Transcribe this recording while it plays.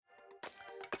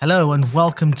Hello and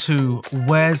welcome to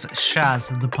Where's Shaz,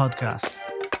 the podcast.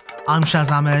 I'm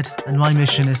Shaz Ahmed and my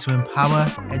mission is to empower,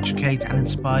 educate and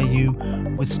inspire you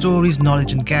with stories,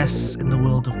 knowledge and guests in the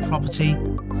world of property,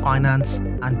 finance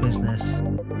and business.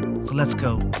 So let's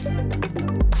go.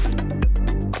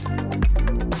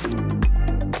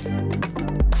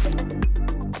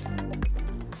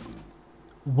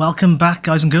 Welcome back,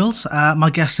 guys and girls.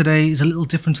 My guest today is a little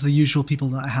different to the usual people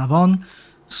that I have on.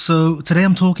 So today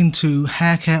I'm talking to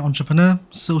hair care entrepreneur,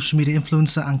 social media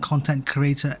influencer and content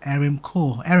creator Erin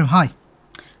Kaur. Erin, hi.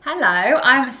 Hello,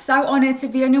 I'm so honoured to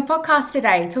be on your podcast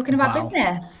today, talking about Wow.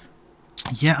 business.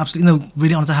 Yeah, absolutely. No,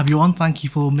 really honoured to have you on. Thank you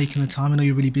for making the time. I know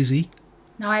you're really busy.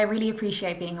 No, I really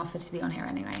appreciate being offered to be on here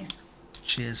anyways.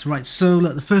 Cheers. Right. So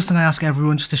look, the first thing I ask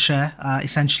everyone just to share,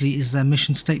 essentially, is their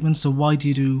mission statement. So why do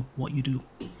you do what you do?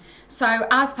 So,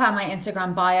 as per my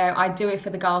Instagram bio, I do it for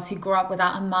the girls who grew up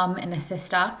without a mum and a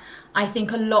sister. I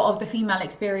think a lot of the female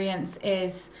experience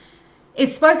is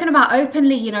spoken about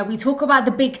openly. You know, we talk about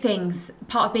the big things,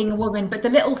 part of being a woman, but the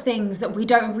little things that we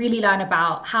don't really learn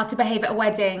about, how to behave at a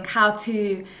wedding,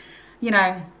 you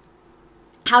know,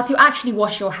 how to actually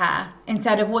wash your hair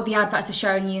instead of what the adverts are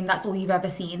showing you and that's all you've ever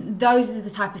seen. Those are the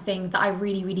type of things that I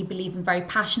really, really believe in very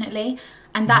passionately.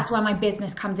 And that's where my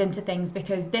business comes into things,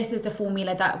 because this is the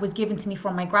formula that was given to me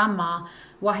from my grandma.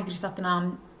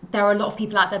 There are a lot of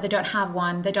people out there that don't have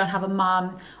one, they don't have a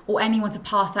mum or anyone to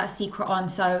pass that secret on.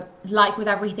 So like with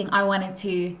everything, I wanted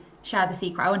to share the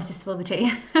secret. I wanted to spill the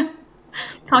tea.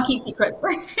 Can't keep secrets.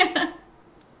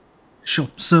 Sure.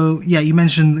 So yeah, you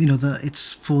mentioned that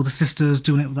it's for the sisters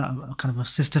doing it without a kind of a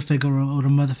sister figure or a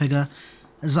mother figure.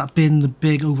 Has that been the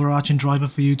big overarching driver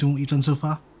for you doing what you've done so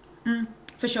far?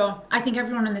 For sure. I think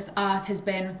everyone on this earth has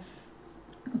been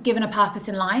given a purpose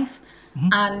in life,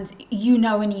 and you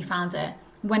know when you found it,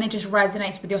 when it just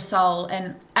resonates with your soul.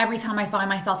 And every time I find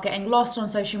myself getting lost on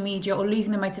social media or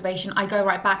losing the motivation, I go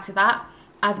right back to that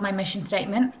as my mission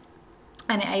statement,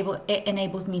 and it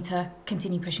enables me to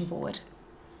continue pushing forward.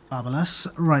 Fabulous.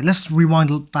 Right. Let's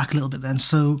rewind back a little bit then.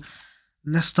 So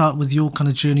let's start with your kind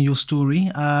of journey, your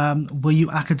story. Were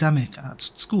you academic at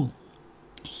school?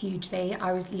 Hugely.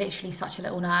 I was literally such a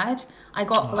little nerd. I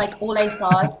got like all A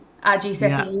stars at Yeah.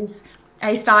 GCSEs,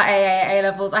 A star, A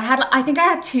levels. I think I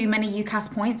had too many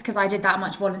UCAS points because I did that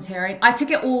much volunteering. I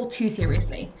took it all too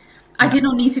seriously. I Yeah. did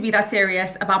not need to be that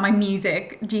serious about my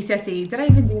music GCSE. Did I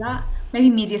even do that? Maybe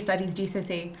media studies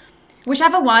GCSE.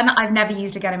 Whichever one, I've never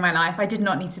used again in my life. I did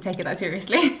not need to take it that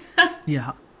seriously.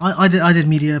 Yeah. I did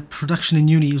media production in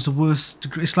uni. It was the worst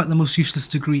degree. It's like the most useless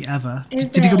degree ever. Did, Is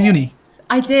did you go to it? uni?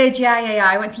 I did, yeah.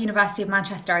 I went to University of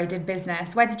Manchester. I did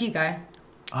business. Where did you go?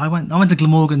 I went to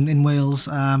Glamorgan in Wales.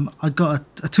 I got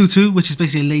a 2-2, which is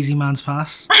basically a lazy man's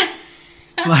pass.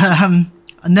 But I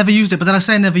never used it. But then I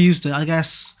say I never used it. I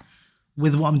guess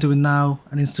with what I'm doing now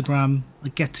and Instagram, I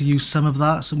get to use some of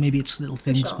that. So maybe it's little For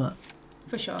things, sure. but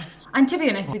For sure. And to be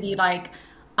honest with you, like,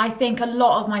 I think a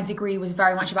lot of my degree was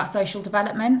very much about social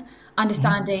development,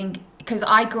 understanding, because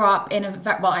I grew up in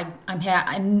I'm here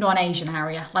in a non-Asian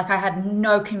area. Like, I had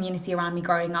no community around me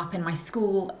growing up in my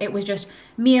school. It was just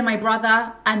me and my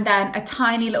brother, and then a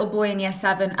tiny little boy in year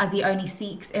 7 as the only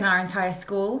Sikhs in our entire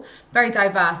school. Very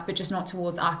diverse, but just not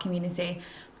towards our community.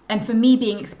 And for me,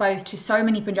 being exposed to so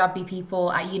many Punjabi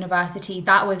people at university,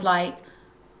 that was like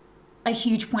a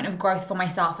huge point of growth for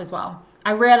myself as well.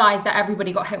 I realized that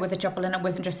everybody got hit with a trouble and it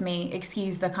wasn't just me.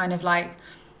 Excuse the kind of like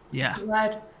yeah,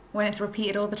 word when it's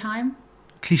repeated all the time.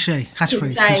 cliche,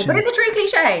 catchphrase, Cliche, but cliche. it's a true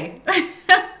cliche.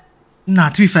 Nah,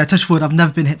 to be fair, touch wood, I've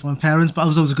never been hit by my parents, but I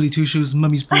was always a goody two shoes,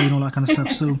 mummy's boy, and all that kind of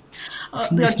stuff. So Oh,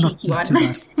 it's, you're a it's not, cheeky not too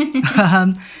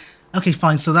one. bad. Okay,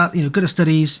 fine. So that good at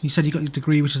studies. You said you got your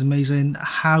degree, which is amazing.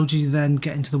 How do you then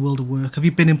get into the world of work? Have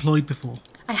you been employed before?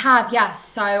 I have, yes.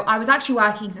 So I was actually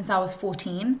working since I was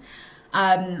 14.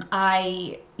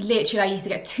 I used to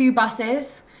get 2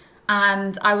 buses,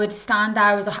 and I would stand there.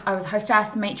 I was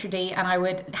hostess, maitre d', and I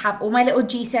would have all my little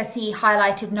GCSE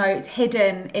highlighted notes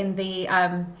hidden in the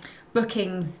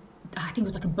bookings. I think it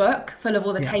was like a book full of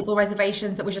all the Yeah. table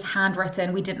reservations that was just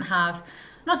handwritten. We didn't have,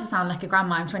 not to sound like a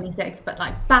grandma, I'm 26, but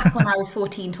like back when I was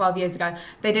 14, 12 years ago,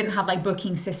 they didn't have like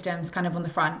booking systems kind of on the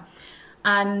front.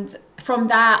 And from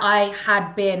there, I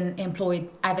had been employed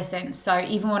ever since. So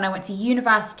even when I went to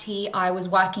university, I was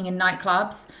working in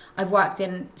nightclubs. I've worked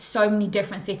in so many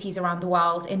different cities around the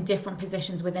world in different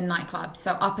positions within nightclubs.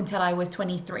 So up until I was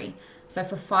 23. So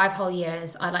for 5 whole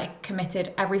years, I like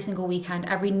committed every single weekend,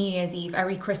 every New Year's Eve,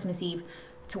 every Christmas Eve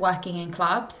to working in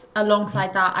clubs.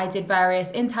 Alongside that, I did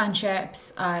various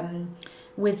internships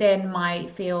within my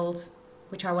field,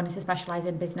 which I wanted to specialize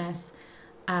in business,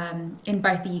 in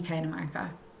both the UK and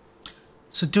America.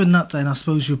 So doing that then, I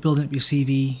suppose you're building up your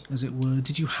CV, as it were.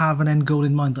 Did you have an end goal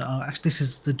in mind that, oh, actually, this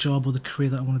is the job or the career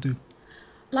that I want to do?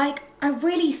 Like, I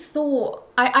really thought,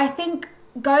 I think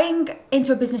going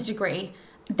into a business degree,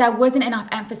 there wasn't enough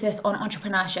emphasis on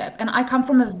entrepreneurship. And I come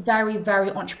from a very,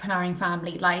 very entrepreneurial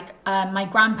family. Like, my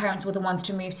grandparents were the ones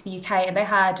to move to the UK and they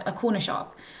had a corner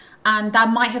shop. And that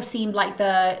might have seemed like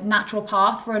the natural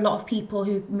path for a lot of people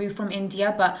who moved from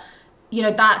India. But,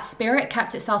 that spirit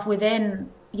kept itself within,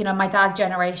 my dad's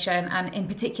generation and in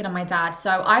particular my dad.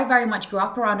 So I very much grew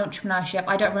up around entrepreneurship.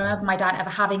 I don't remember my dad ever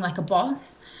having like a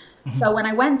boss. So when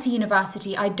I went to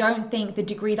university, I don't think the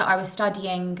degree that I was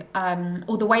studying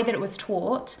or the way that it was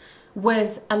taught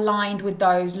was aligned with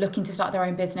those looking to start their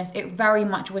own business. It very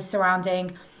much was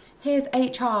surrounding here's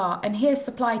HR and here's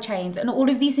supply chains, and all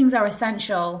of these things are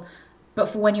essential, but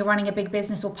for when you're running a big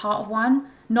business or part of one,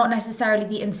 not necessarily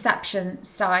the inception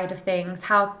side of things,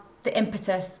 how the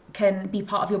impetus can be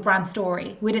part of your brand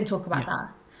story. We didn't talk about Yeah.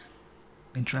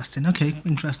 that. Interesting. Okay,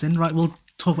 interesting. Right, we'll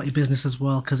talk about your business as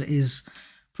well because it is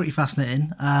pretty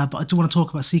fascinating. But I do want to talk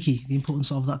about Siki, the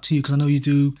importance of that too, because I know you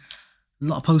do a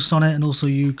lot of posts on it, and also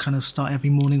you kind of start every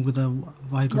morning with a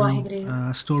Vaheguru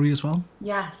Waheguru. story as well.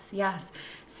 Yes, yes.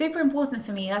 Super important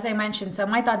for me, as I mentioned. So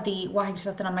my dad, the Waheguru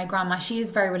Satan, my grandma, she is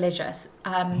very religious.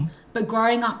 But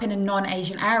growing up in a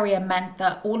non-Asian area meant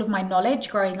that all of my knowledge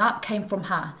growing up came from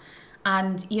her.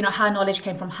 And, her knowledge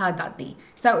came from her daddy.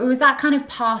 So it was that kind of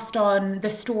passed on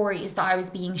the stories that I was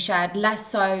being shared, less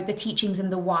so the teachings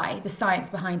and the why, the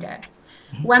science behind it.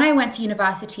 When I went to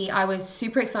university, I was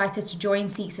super excited to join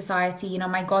Sikh society.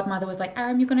 My godmother was like,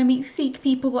 you're going to meet Sikh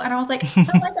people. And I was like, oh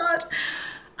my God.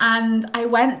 And I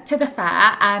went to the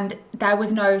fair and there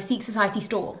was no Sikh society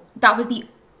stall.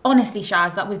 Honestly,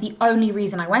 Shaz, that was the only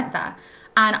reason I went there.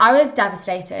 And I was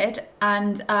devastated.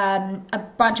 And a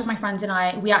bunch of my friends and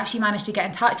I, we actually managed to get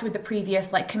in touch with the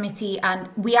previous committee, and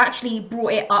we actually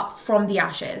brought it up from the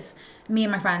ashes, me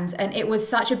and my friends. And it was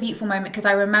such a beautiful moment because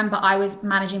I remember I was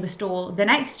managing the stall the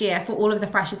next year for all of the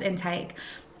freshers intake.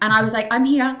 And I was like, I'm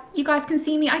here. You guys can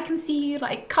see me. I can see you.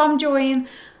 Like, come join.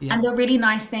 Yeah. And the really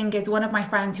nice thing is one of my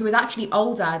friends who was actually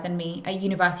older than me at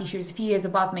university, she was a few years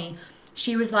above me.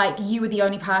 She was like, you were the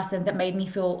only person that made me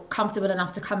feel comfortable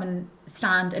enough to come and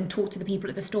stand and talk to the people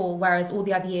at the stall. Whereas all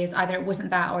the other years, either it wasn't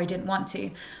there or I didn't want to.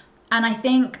 And I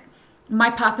think my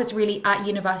purpose really at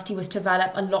university was to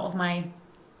develop a lot of my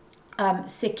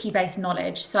Sikhi based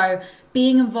knowledge. So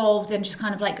being involved and just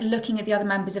kind of like looking at the other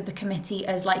members of the committee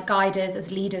as like guiders,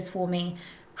 as leaders for me,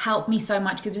 helped me so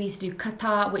much because we used to do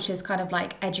katha, which is kind of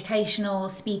like educational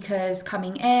speakers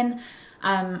coming in.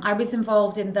 I was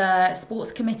involved in the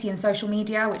sports committee and social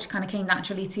media, which kind of came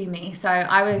naturally to me. So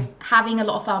I was having a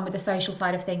lot of fun with the social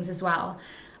side of things as well.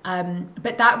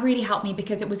 But that really helped me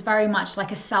because it was very much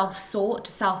like a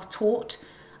self-taught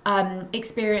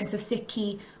experience of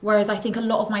Sikhi, whereas I think a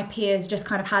lot of my peers just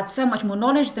kind of had so much more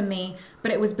knowledge than me,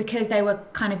 but it was because they were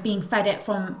kind of being fed it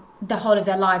from the whole of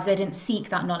their lives. They didn't seek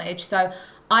that knowledge. So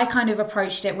I kind of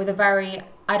approached it with a very,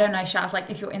 I don't know, Shaz,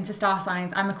 like if you're into star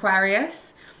signs, I'm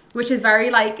Aquarius, which is very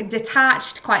like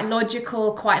detached, quite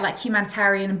logical, quite like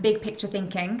humanitarian and big picture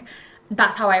thinking.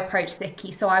 That's how I approached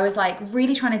Sikhi. So I was like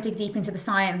really trying to dig deep into the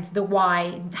science, the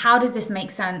why, how does this make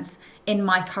sense in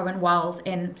my current world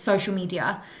in social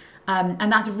media? And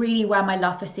that's really where my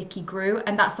love for Sikhi grew.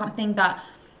 And that's something that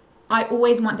I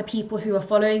always want the people who are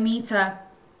following me to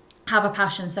have a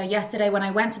passion. So yesterday when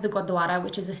I went to the Gurdwara,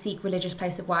 which is the Sikh religious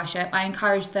place of worship, I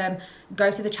encouraged them,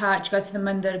 go to the church, go to the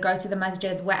mandir, go to the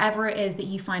masjid, wherever it is that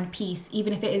you find peace,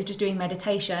 even if it is just doing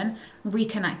meditation,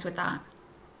 reconnect with that.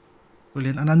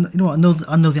 Brilliant. And you know what?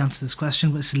 I know the answer to this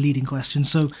question, but it's a leading question.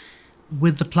 So,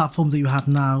 with the platform that you have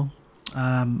now,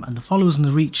 and the followers and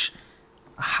the reach,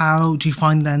 how do you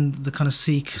find then the kind of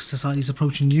Sikh societies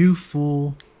approaching you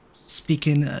for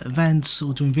speaking at events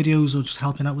or doing videos or just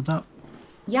helping out with that?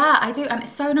 Yeah, I do. And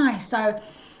it's so nice. So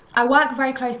I work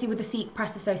very closely with the Sikh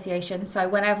Press Association. So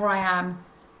whenever I am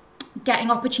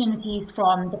getting opportunities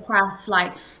from the press,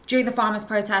 like during the farmers'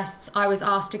 protests, I was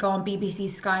asked to go on BBC,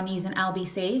 Sky News, and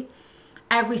LBC.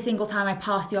 Every single time I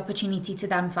pass the opportunity to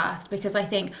them first because I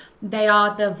think they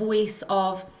are the voice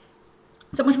of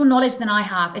so much more knowledge than I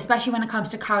have, especially when it comes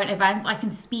to current events. I can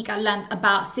speak at length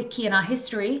about Sikhi and our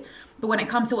history, but when it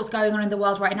comes to what's going on in the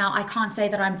world right now, I can't say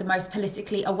that I'm the most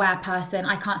politically aware person.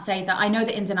 I can't say that I know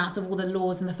the ins and outs of all the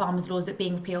laws and the farmers' laws that are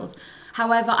being repealed.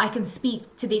 However, I can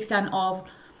speak to the extent of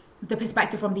the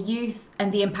perspective from the youth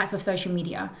and the impacts of social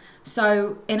media.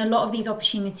 So in a lot of these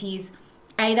opportunities,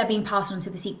 A, they're being passed on to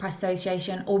the Sikh Press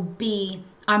Association, or B,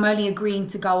 I'm only agreeing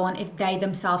to go on if they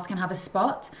themselves can have a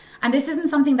spot. And this isn't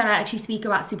something that I actually speak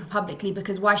about super publicly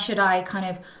because why should I kind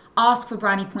of ask for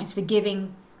brownie points for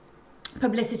giving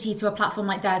publicity to a platform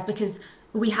like theirs, because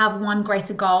we have one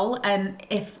greater goal. And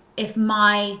if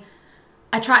my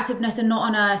attractiveness, and not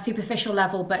on a superficial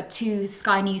level, but to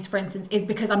Sky News, for instance, is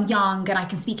because I'm young and I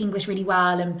can speak English really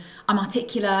well and I'm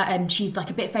articulate and she's like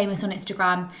a bit famous on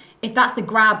Instagram. If that's the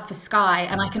grab for Sky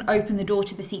and I can open the door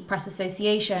to the Sikh Press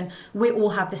Association, we all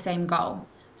have the same goal.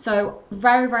 So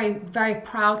very, very, very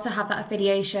proud to have that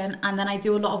affiliation. And then I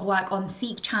do a lot of work on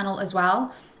Sikh Channel as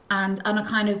well. And on a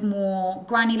kind of more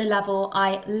granular level,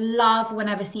 I love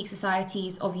whenever Sikh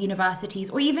societies of universities,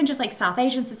 or even just like South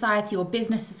Asian society or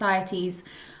business societies,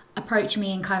 approach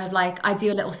me and kind of like, I do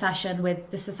a little session with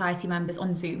the society members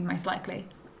on Zoom, most likely.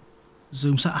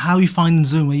 Zoom. So how are you finding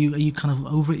Zoom? Are you kind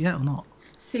of over it yet or not?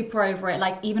 Super over it.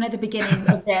 Like even at the beginning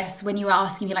of this, when you were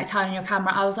asking me like turn on your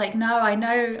camera, I was like, no, I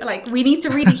know, like we need to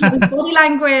read each other's body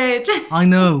language. I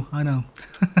know.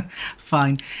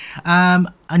 Fine. And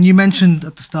you mentioned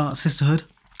at the start sisterhood.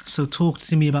 So talk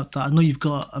to me about that. I know you've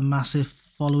got a massive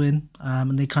following,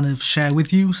 and they kind of share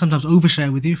with you, sometimes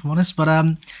overshare with you, if I'm honest. But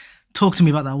talk to me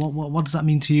about that. What does that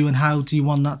mean to you, and how do you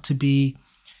want that to be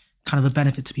kind of a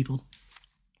benefit to people?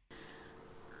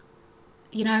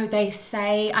 You know, they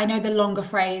say, I know the longer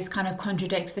phrase kind of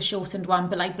contradicts the shortened one,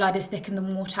 but like blood is thicker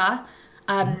than water.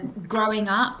 Growing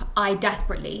up, I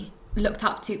desperately looked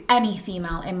up to any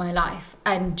female in my life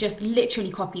and just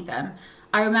literally copied them.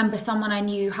 I remember someone I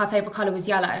knew, her favourite colour was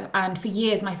yellow, and for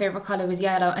years my favourite colour was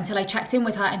yellow, until I checked in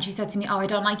with her and she said to me, oh, I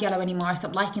don't like yellow anymore, I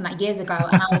stopped liking that years ago.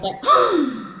 And I was like,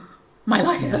 my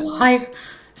life is a lie.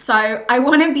 So I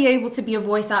want to be able to be a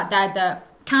voice out there that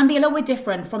can be a little bit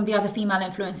different from the other female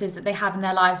influences that they have in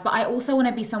their lives. But I also want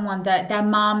to be someone that their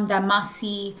mum, their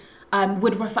masi,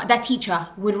 would refer, their teacher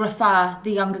would refer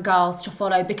the younger girls to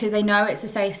follow, because they know it's a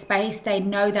safe space. They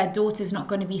know their daughter's not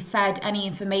going to be fed any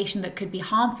information that could be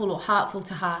harmful or hurtful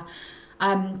to her,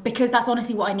 because that's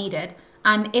honestly what I needed.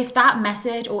 And if that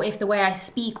message, or if the way I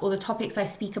speak or the topics I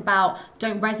speak about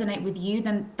don't resonate with you,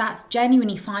 then that's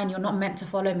genuinely fine. You're not meant to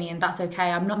follow me, and that's okay.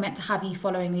 I'm not meant to have you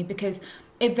following me, because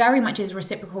it very much is a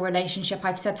reciprocal relationship.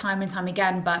 I've said time and time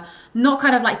again, but not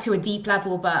kind of like to a deep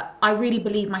level, but I really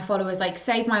believe my followers like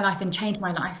save my life and change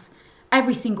my life.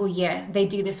 Every single year they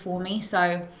do this for me.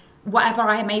 So whatever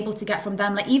I am able to get from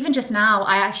them, like even just now,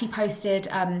 I actually posted,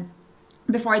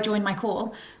 before I joined my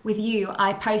call with you,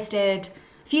 I posted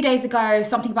a few days ago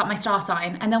something about my star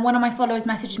sign. And then one of my followers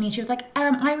messaged me. She was like,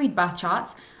 I read birth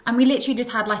charts. And we literally just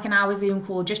had like an hour Zoom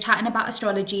call, just chatting about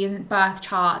astrology and birth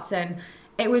charts. And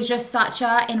it was just such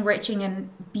a enriching and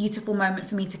beautiful moment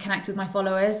for me to connect with my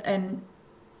followers and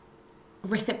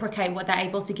reciprocate what they're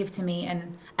able to give to me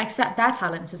and accept their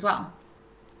talents as well.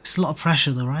 It's a lot of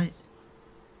pressure though, right?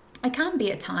 It can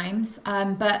be at times.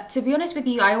 But to be honest with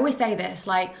you, I always say this,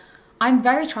 like, I'm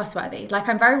very trustworthy. Like,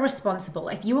 I'm very responsible.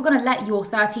 If you were going to let your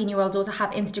 13-year-old daughter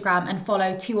have Instagram and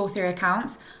follow 2 or 3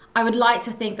 accounts, I would like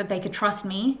to think that they could trust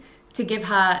me to give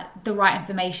her the right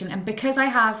information. And because I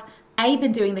have, A,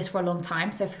 been doing this for a long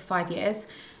time, so for 5 years,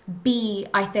 B,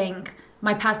 I think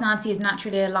my personality is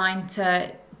naturally aligned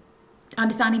to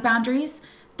understanding boundaries.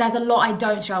 There's a lot I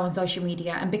don't show on social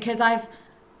media. And because I've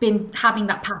been having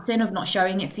that pattern of not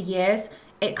showing it for years,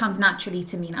 it comes naturally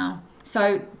to me now.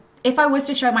 So if I was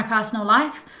to show my personal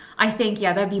life, I think,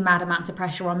 yeah, there'd be mad amounts of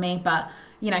pressure on me. But,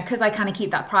 you know, because I kind of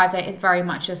keep that private, it's very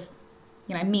much just,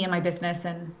 you know, me and my business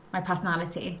and my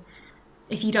personality.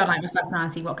 If you don't like my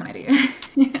personality, what can I do?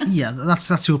 Yeah,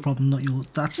 that's your problem, not yours.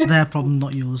 That's their problem,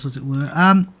 not yours, as it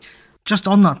were. Just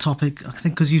on that topic, I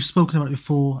think because you've spoken about it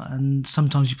before, and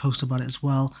sometimes you post about it as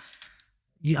well.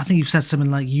 I think you've said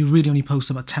something like you really only post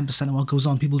about 10% of what goes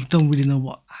on. People don't really know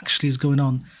what actually is going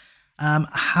on.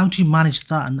 How do you manage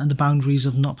that and the boundaries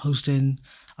of not posting?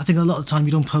 I think a lot of the time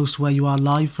you don't post where you are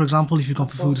live, for example. If you've gone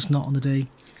for food, it's not on the day.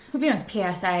 To be honest,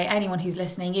 PSA, anyone who's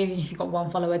listening, even if you've got 1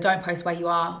 follower, don't post where you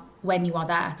are when you are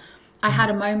there. I had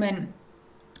a moment,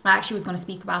 I actually was going to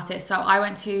speak about it. So I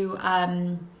went to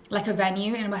like a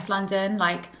venue in West London,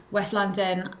 like West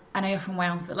London, I know you're from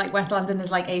Wales, but like West London is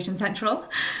like Asian Central.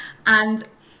 And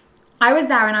I was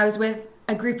there and I was with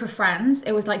a group of friends.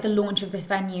 It was like the launch of this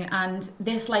venue, and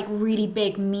this like really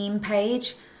big meme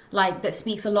page, like that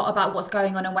speaks a lot about what's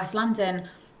going on in West London,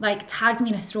 like tagged me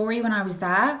in a story when I was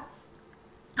there.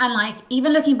 And like,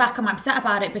 even looking back, I'm upset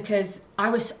about it because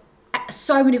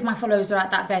so many of my followers are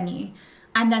at that venue,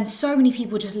 and then so many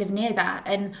people just live near that.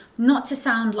 And not to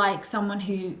sound like someone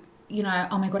who, you know,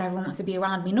 oh my God, everyone wants to be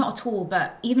around me. Not at all.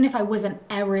 But even if I wasn't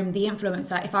Erin the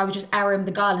influencer, if I was just Erin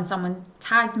the girl and someone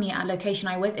tagged me at a location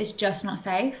I was, it's just not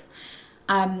safe.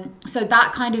 So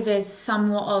that kind of is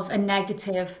somewhat of a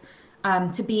negative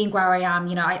to being where I am.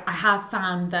 I have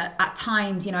found that at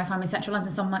times, if I'm in central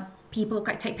London, some people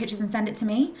like take pictures and send it to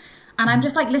me. And I'm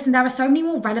just like, listen, there are so many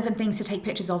more relevant things to take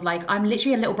pictures of. Like, I'm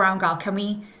literally a little brown girl. Can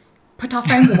we put our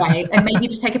phones away and maybe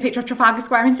just take a picture of Trafalgar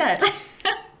Square instead?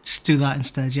 Just do that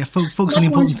instead. Yeah, focus on the Not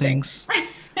important interesting. things.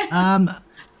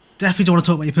 Definitely don't want to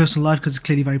talk about your personal life because it's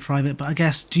clearly very private. But I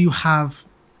guess, do you have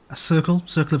a circle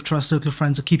of trust, circle of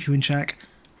friends that keep you in check?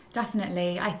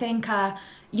 Definitely. I think, I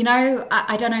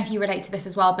don't know if you relate to this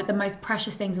as well, but the most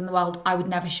precious things in the world I would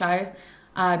never show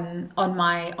on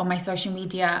my social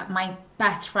media. My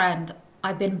best friend,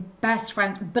 I've been best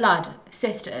friend, blood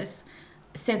sisters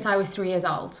since I was 3 years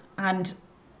old. And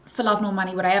for love nor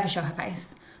money would I ever show her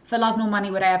face. For love nor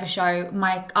money would I ever show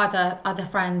my other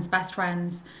friends, best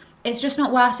friends. It's just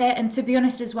not worth it. And to be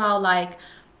honest as well, like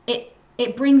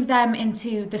it brings them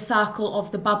into the circle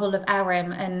of the bubble of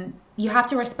Erin, and you have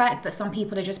to respect that some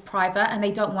people are just private and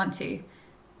they don't want to.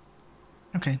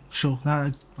 Okay, sure.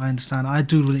 I understand. I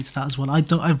do relate to that as well. I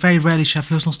very rarely share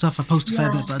personal stuff. I post a fair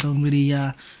Yeah, bit, but I don't really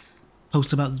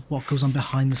post about what goes on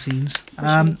behind the scenes. for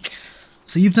sure.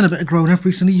 So you've done a bit of growing up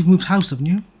recently. You've moved house, haven't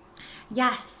you?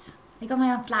 Yes, I got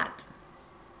my own flat.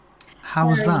 How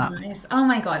was Very that? nice. Oh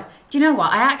my God. Do you know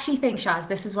what? I actually think, Shaz,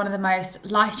 this is one of the most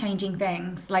life-changing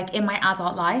things, like in my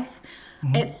adult life.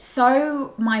 It's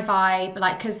so my vibe,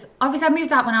 like, because obviously I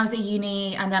moved out when I was at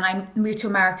uni and then I moved to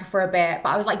America for a bit, but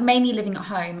I was like mainly living at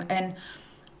home and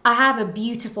I have a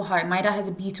beautiful home. My dad has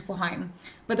a beautiful home.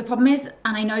 But the problem is,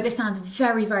 and I know this sounds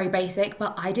very, very basic,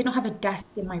 but I did not have a desk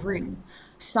in my room.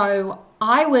 So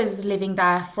I was living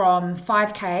there from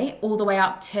 5K all the way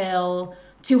up till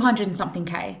 200 and something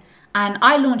K. And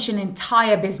I launched an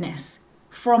entire business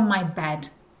from my bed.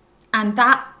 And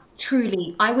that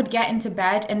truly, I would get into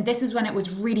bed, and this is when it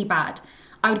was really bad.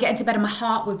 I would get into bed and my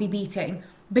heart would be beating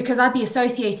because I'd be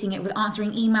associating it with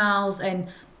answering emails. And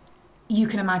you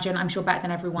can imagine, I'm sure better than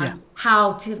Yeah. everyone,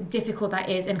 how difficult that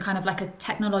is in kind of like a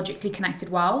technologically connected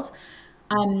world.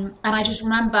 And I just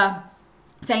remember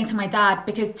saying to my dad,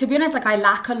 because to be honest, like I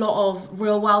lack a lot of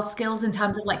real world skills in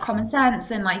terms of like common sense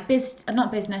and like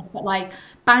not business, but like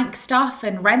bank stuff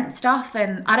and rent stuff.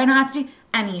 And I don't know how to do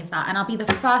any of that. And I'll be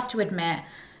the first to admit,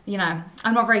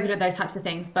 I'm not very good at those types of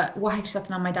things, but what I just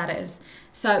on my dad is.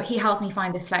 So he helped me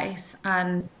find this place.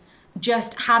 And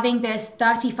just having this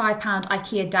 £35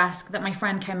 IKEA desk that my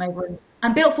friend came over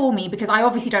and built for me because I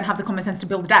obviously don't have the common sense to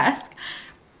build a desk.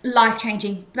 Life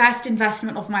changing, best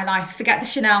investment of my life. Forget the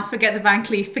Chanel, forget the Van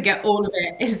Cleef, forget all of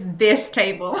it. Is this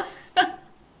table?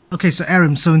 Okay, so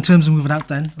Erin, so in terms of moving out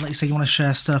then, like you say, you want to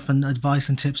share stuff and advice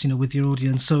and tips, with your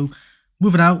audience. So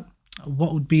moving out,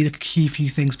 what would be the key few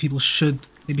things people should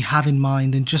maybe have in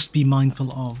mind and just be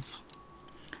mindful of?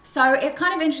 So it's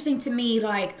kind of interesting to me,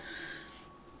 like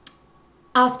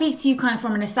I'll speak to you kind of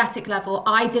from an aesthetic level.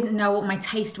 I didn't know what my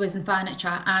taste was in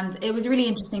furniture, and it was really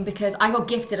interesting because I got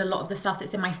gifted a lot of the stuff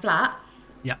that's in my flat.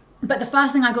 Yeah. But the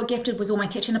first thing I got gifted was all my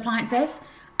kitchen appliances,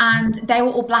 and they were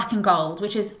all black and gold,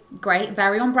 which is great,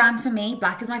 very on brand for me.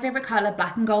 Black is my favorite color,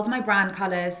 black and gold are my brand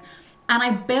colors. And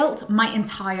I built my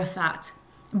entire flat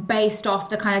based off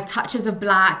the kind of touches of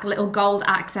black, little gold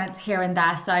accents here and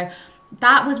there. So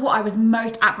that was what I was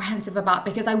most apprehensive about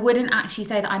because I wouldn't actually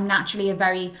say that I'm naturally a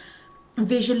very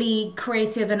visually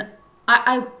creative and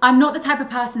I'm not the type of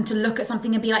person to look at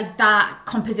something and be like that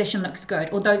composition looks good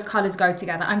or those colors go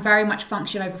together. I'm very much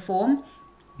function over form.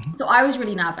 So I was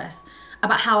really nervous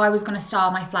about how I was going to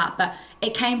style my flat, but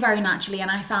it came very naturally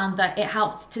and I found that it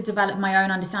helped to develop my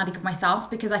own understanding of myself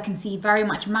because I can see very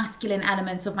much masculine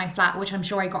elements of my flat, which I'm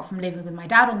sure I got from living with my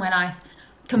dad all my life,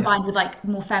 Yeah. combined with like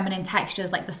more feminine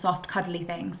textures like the soft cuddly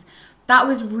things. That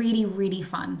was really, really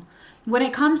fun. When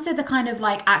it comes to the kind of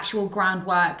like actual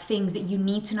groundwork, things that you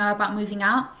need to know about moving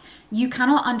out, you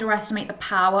cannot underestimate the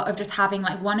power of just having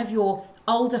like one of your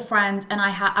older friends. And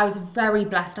I was very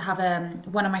blessed to have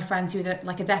one of my friends who was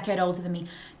like a decade older than me,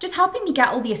 just helping me get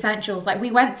all the essentials. Like we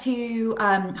went to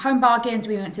Home Bargains,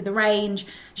 we went to the Range.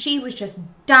 She was just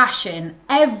dashing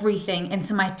everything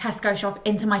into my Tesco shop,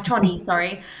 into my trolley,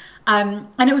 sorry. And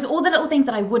it was all the little things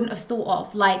that I wouldn't have thought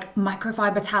of, like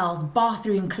microfiber towels,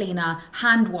 bathroom cleaner,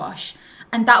 hand wash.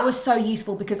 And that was so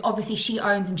useful because obviously she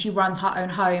owns and she runs her own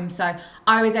home. So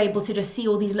I was able to just see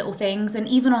all these little things. And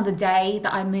even on the day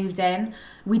that I moved in,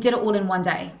 we did it all in one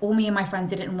day. All me and my friends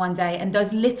did it in one day. And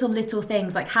those little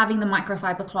things like having the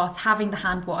microfiber cloths, having the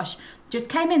hand wash just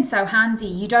came in so handy.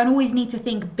 You don't always need to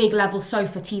think big level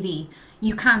sofa TV.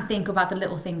 You can think about the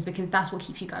little things because that's what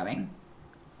keeps you going.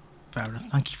 Fair enough.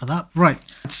 Thank you for that. Right.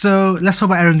 So let's talk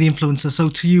about Erin the influencer. So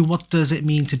to you, what does it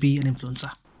mean to be an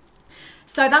influencer?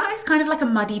 So that is kind of like a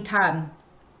muddy term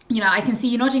I can see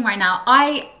you nodding right now.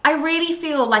 I really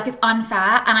feel like it's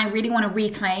unfair, and I really want to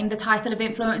reclaim the title of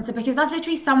influencer, because that's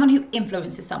literally someone who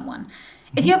influences someone.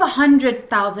 If you have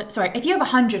 100,000, sorry, if you have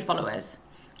 100 followers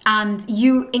and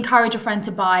you encourage a friend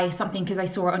to buy something because they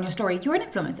saw it on your story, you're an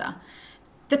influencer.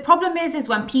 The problem is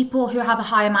when people who have a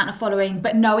high amount of following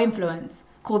but no influence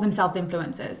call themselves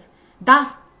influencers.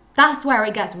 That's where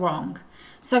it gets wrong.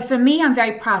 So for me, I'm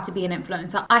very proud to be an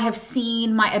influencer. I have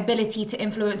seen my ability to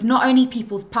influence not only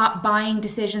people's buying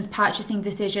decisions, purchasing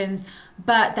decisions,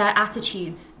 but their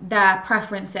attitudes, their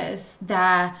preferences,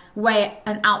 their way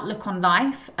and outlook on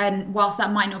life. And whilst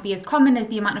that might not be as common as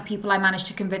the amount of people I managed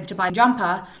to convince to buy a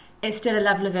jumper, it's still a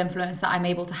level of influence that I'm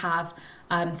able to have.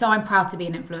 So I'm proud to be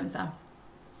an influencer.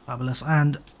 Fabulous.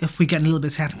 And if we get a little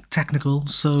bit technical,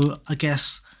 so I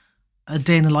guess a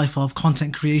day in the life of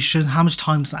content creation, how much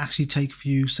time does that actually take for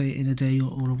you, say in a day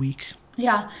or a week?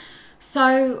 Yeah.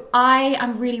 So I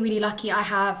am really, really lucky. I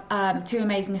have two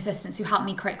amazing assistants who help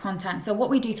me create content. So what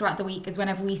we do throughout the week is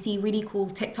whenever we see really cool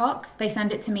TikToks, they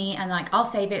send it to me and like I'll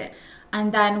save it.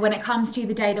 And then when it comes to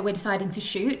the day that we're deciding to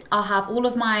shoot, I'll have all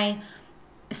of my,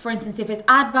 for instance, if it's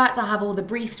adverts, I'll have all the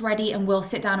briefs ready and we'll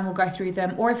sit down and we'll go through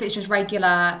them. Or if it's just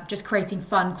regular, just creating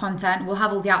fun content, we'll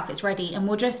have all the outfits ready and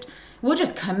we'll just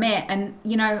commit. And,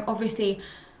 obviously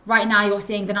right now you're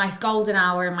seeing the nice golden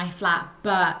hour in my flat,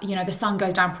 but, the sun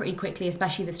goes down pretty quickly,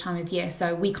 especially this time of year.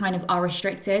 So we kind of are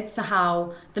restricted to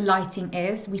how the lighting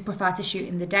is. We prefer to shoot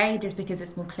in the day just because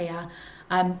it's more clear.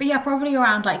 But yeah, probably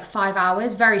around like 5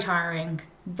 hours. Very tiring,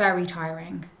 very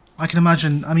tiring. I can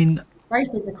imagine. I mean, very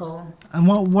physical. and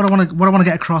what I want to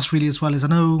get across really as well is I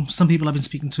know some people I've been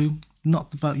speaking to,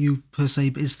 not about you per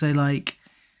se, but is they like,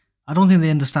 I don't think they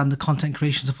understand the content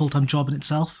creation is a full-time job in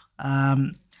itself.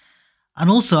 And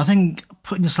also I think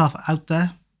putting yourself out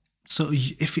there. So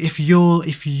if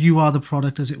you are the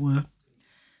product, as it were,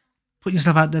 putting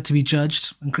yourself out there to be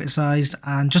judged and criticized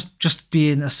and just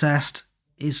being assessed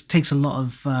takes a lot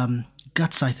of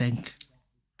guts, I think.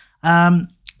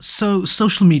 So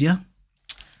social media.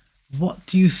 What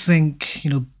do you think,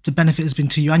 the benefit has been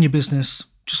to you and your business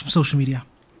just from social media?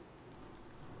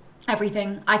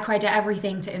 Everything. I credit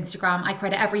everything to Instagram. I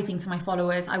credit everything to my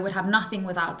followers. I would have nothing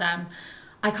without them.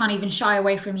 I can't even shy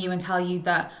away from you and tell you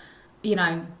that,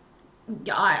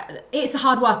 it's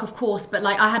hard work, of course, but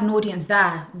like I had an audience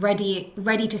there ready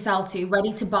to sell to,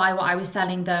 ready to buy what I was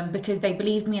selling them because they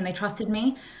believed me and they trusted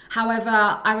me.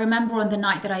 However, I remember on the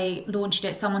night that I launched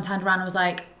it, someone turned around and was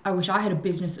like, I wish I had a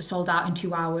business that sold out in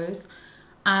 2 hours.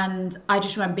 And I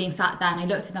just remember being sat there and I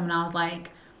looked at them and I was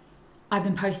like, I've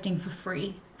been posting for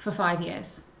free for 5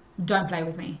 years. Don't play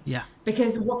with me. Yeah.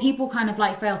 Because what people kind of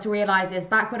like fail to realize is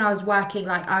back when I was working,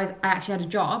 like I actually had a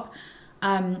job.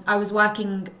 I was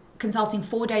working consulting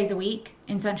 4 days a week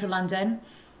in central London.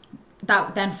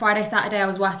 Then Friday, Saturday I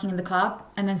was working in the club,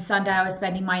 and then Sunday I was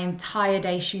spending my entire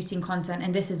day shooting content,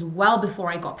 and this is well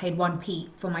before I got paid 1p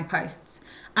for my posts.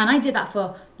 And I did that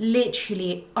for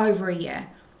literally over a year.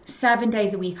 7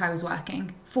 days a week I was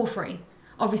working for free.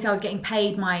 Obviously I was getting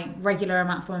paid my regular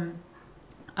amount from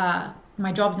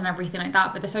my jobs and everything like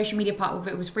that, but the social media part of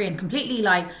it was free and completely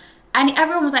like, and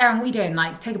everyone was like, Erin, what are you doing?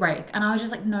 Like, take a break. And I was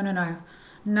just like, no.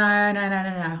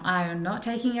 I am not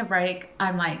taking a break.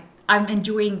 I'm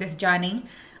enjoying this journey.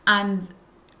 And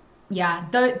yeah,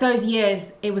 those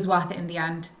years, it was worth it in the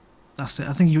end. That's it.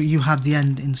 I think you had the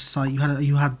end in sight. You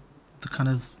had the kind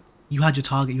of, you had your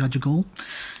target, you had your goal.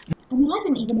 I mean, I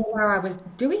didn't even know where I was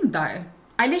doing though.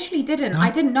 I literally didn't. No? I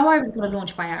didn't know I was going to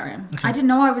launch by Erin. Okay. I didn't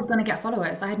know I was going to get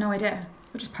followers. I had no idea.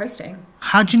 We're just posting.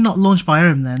 Had you not launched by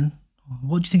Erin then,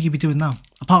 what do you think you'd be doing now?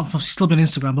 Apart from still being on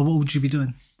Instagram, but what would you be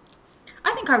doing?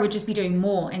 I think I would just be doing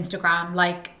more Instagram.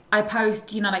 Like I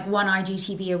post, like 1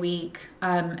 IGTV a week,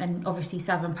 and obviously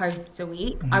 7 posts a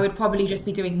week. I would probably just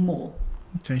be doing more.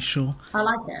 Okay, sure. I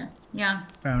like it. Yeah.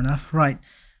 Fair enough. Right.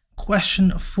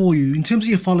 Question for you. In terms of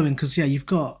your following, because yeah, you've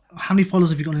got, how many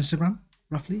followers have you got on Instagram,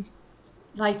 roughly?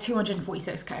 Like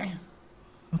 246k.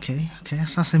 Okay,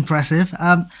 that's impressive.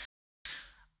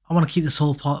 I want to keep this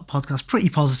whole podcast pretty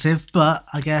positive, but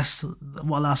I guess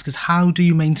what I'll ask is, how do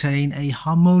you maintain a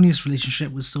harmonious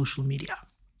relationship with social media?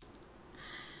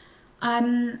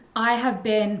 I have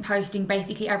been posting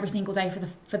basically every single day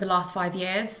for the last 5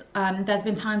 years. There's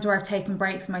been times where I've taken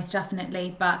breaks, most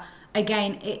definitely, but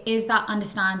again, it is that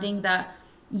understanding that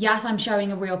yes, I'm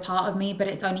showing a real part of me, but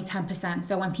it's only 10%.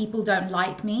 So when people don't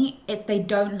like me, they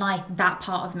don't like that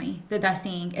part of me that they're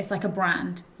seeing. It's like a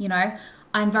brand,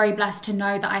 I'm very blessed to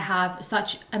know that I have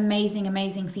such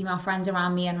amazing female friends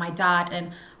around me and my dad.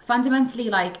 And fundamentally,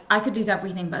 like, I could lose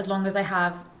everything, but as long as I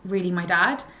have really my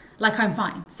dad, like, I'm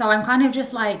fine. So I'm kind of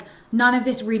just like, none of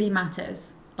this really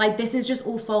matters. Like, this is just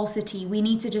all falsity. We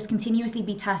need to just continuously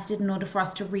be tested in order for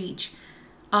us to reach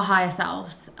our higher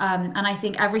selves. And I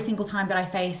think every single time that I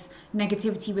face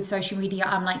negativity with social media,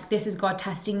 I'm like, this is God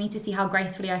testing me to see how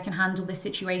gracefully I can handle this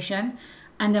situation.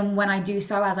 And then when I do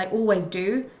so, as I always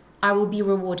do, I will be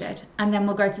rewarded. And then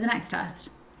we'll go to the next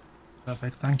test.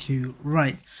 Perfect. Thank you.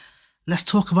 Right. Let's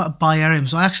talk about Bioarium.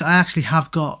 So I actually have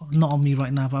got, not on me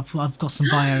right now, but I've got some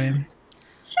Bioarium.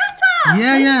 Shut up!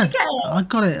 Yeah, When yeah. did you get it? I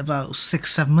got it about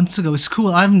 6-7 months ago. It's cool.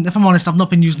 If I'm honest, I've not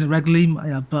been using it regularly,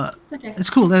 yeah, but Okay. it's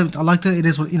cool. I liked it. It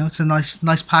is what, it's a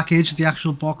nice package. The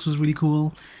actual box was really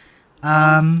cool.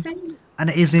 Same. And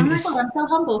it is Oh in. my God, I'm so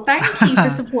humble. Thank you for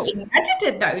supporting me. I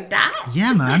didn't know that.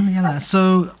 Yeah, man. Yeah, man.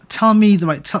 So tell me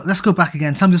let's go back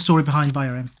again. Tell me the story behind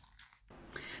Bioarium.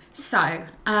 So,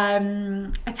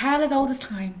 a tale as old as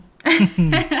time.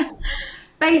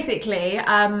 Basically,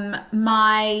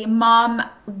 my mum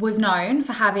was known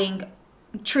for having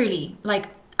truly, like,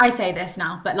 I say this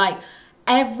now, but like,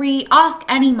 ask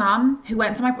any mum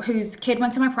whose kid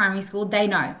went to my primary school, they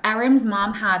know Arim's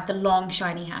mum had the long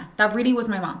shiny hair. That really was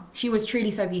my mum. She was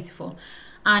truly so beautiful,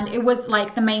 and it was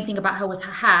like the main thing about her was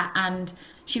her hair. And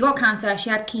she got cancer, she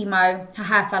had chemo, her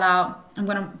hair fell out. I'm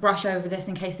going to brush over this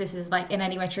in case this is like in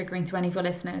any way triggering to any of your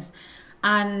listeners.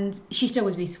 And she still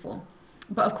was beautiful,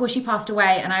 but of course she passed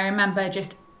away. And I remember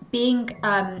just being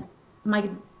my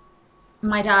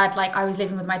dad, like, I was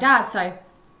living with my dad, so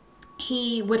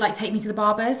he would like take me to the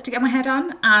barbers to get my hair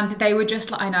done, and they would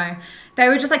just like, I know, they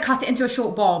would just like cut it into a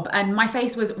short bob, and my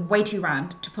face was way too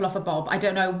round to pull off a bob. I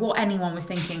don't know what anyone was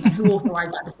thinking and who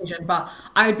authorized that decision, but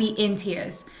I would be in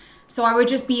tears. So I would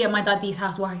just be at my dad's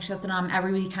house working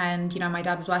every weekend. My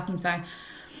dad was working, so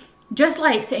just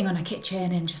like sitting on a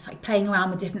kitchen and just like playing around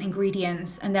with different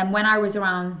ingredients. And then when I was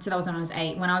around, so that was when I was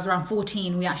 8, when I was around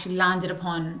 14, we actually landed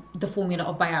upon the formula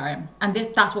of Bioarium. And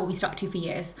that's what we stuck to for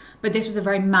years. But this was a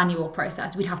very manual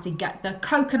process. We'd have to get the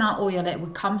coconut oil, it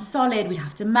would come solid, we'd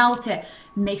have to melt it,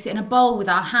 mix it in a bowl with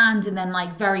our hands, and then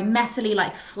like very messily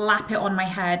like slap it on my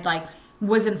head. Like,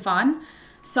 wasn't fun.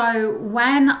 So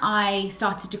when I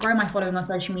started to grow my following on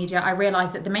social media, I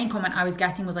realized that the main comment I was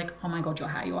getting was like, oh my God, your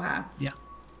hair. Yeah.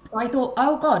 So I thought,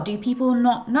 oh God, do people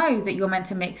not know that you're meant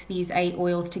to mix these 8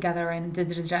 oils together and da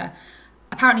da da da?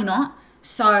 Apparently not.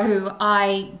 So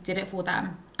I did it for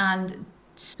them. And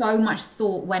so much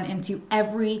thought went into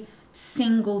every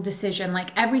single decision, like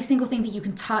every single thing that you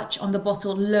can touch on the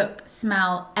bottle, look,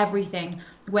 smell, everything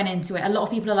went into it. A lot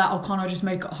of people are like, oh, can't I just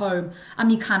make it at home?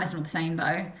 You can, it's not the same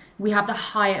though. We have the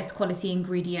highest quality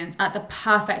ingredients at the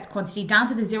perfect quantity, down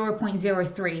to the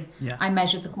 0.03. Yeah. I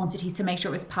measured the quantity to make sure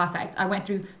it was perfect. I went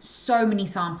through so many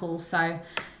samples, so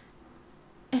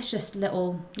it's just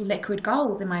little liquid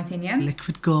gold, in my opinion.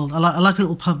 Liquid gold. I like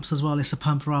little pumps as well. It's a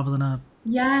pump rather than a.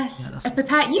 Yes, Yeah, a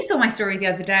pipette. You saw my story the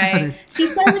other Yes, I day. did. See,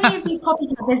 so many of these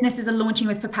copycat businesses are launching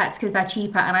with pipettes because they're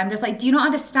cheaper, and I'm just like, do you not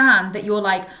understand that you're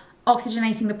like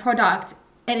oxygenating the product?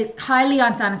 It is highly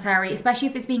unsanitary, especially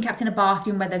if it's being kept in a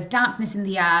bathroom where there's dampness in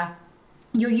the air.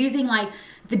 You're using like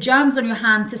the germs on your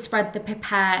hand to spread the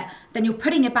pipette, then you're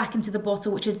putting it back into the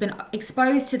bottle, which has been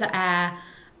exposed to the air.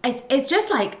 It's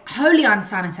just like wholly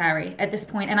unsanitary at this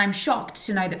point, and I'm shocked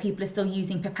to know that people are still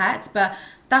using pipettes, but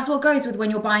that's what goes with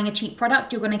when you're buying a cheap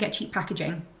product, you're going to get cheap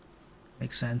packaging.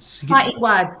 Makes sense. Fighting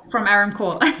words from Aram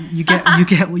Court. You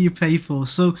get what you pay for.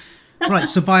 So, right.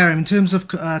 So Bioarium, in terms of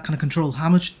kind of control,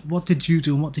 what did you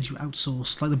do and what did you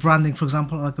outsource? Like the branding, for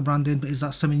example, I like the branding, but is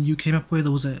that something you came up with,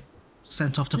 or was it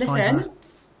sent off to Fiverr? Listen,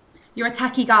 you're a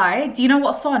tacky guy. Do you know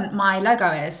what font my logo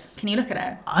is? Can you look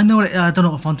at it? I know I don't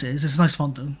know what font it is. It's a nice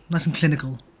font though, nice and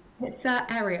clinical. It's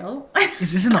Arial.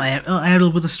 Is it not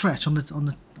Arial with a stretch on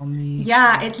the?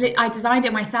 Yeah, I designed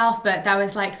it myself, but there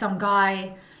was like some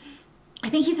guy. I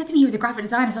think he said to me he was a graphic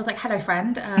designer, so I was like, "Hello,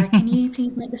 friend. Can you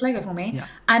please make this logo for me?" Yeah.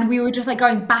 And we were just like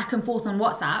going back and forth on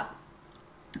WhatsApp,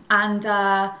 and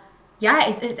yeah,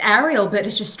 it's Arial, but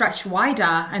it's just stretched wider,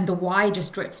 and the Y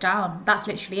just drips down. That's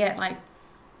literally it. Like,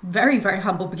 very, very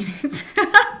humble beginnings.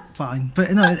 Fine,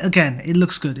 but no. Again, it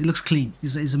looks good. It looks clean.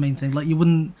 Is the main thing. Like you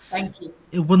wouldn't. Thank you.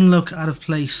 It wouldn't look out of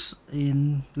place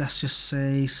in, let's just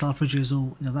say, Selfridges,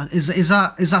 or that is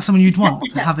that something you'd want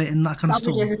to have it in that kind of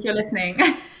store? Selfridges, if you're listening.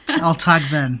 I'll tag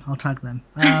them.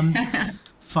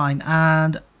 Fine.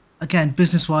 And again,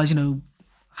 business wise,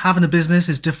 having a business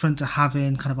is different to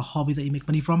having kind of a hobby that you make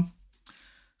money from.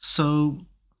 So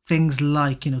things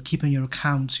like keeping your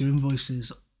accounts, your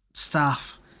invoices,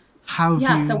 staff. How have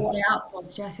Yeah, you so what I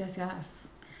outsourced. Yes.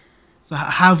 so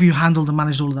how have you handled and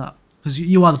managed all of that? Because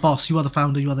you are the boss, you are the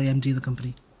founder, you are the MD of the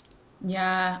company.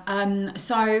 Yeah.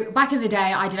 So back in the day,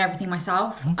 I did everything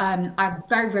myself. I'm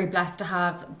very, very blessed to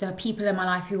have the people in my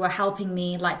life who were helping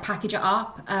me like package it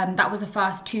up. That was the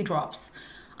first two drops.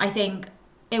 I think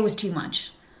it was too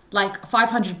much. Like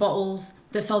 500 bottles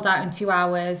that sold out in 2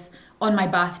 hours on my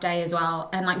birthday as well.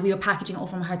 And like we were packaging it all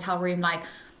from a hotel room. Like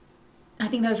I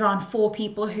think there was around four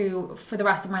people who, for the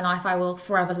rest of my life, I will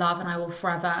forever love and I will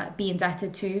forever be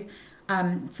indebted to,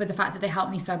 for the fact that they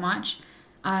helped me so much.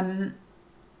 Um,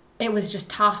 it was just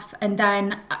tough. And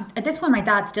then at this point, my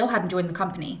dad still hadn't joined the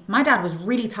company. My dad was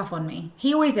really tough on me.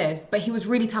 He always is, but he was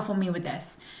really tough on me with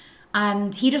this.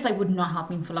 And he just like would not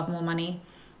help me for love more money.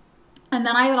 And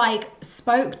then I like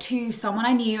spoke to someone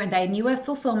I knew and they knew a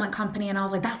fulfillment company and I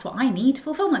was like, that's what I need,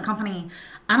 fulfillment company.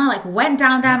 And I like went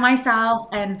down there myself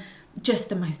and just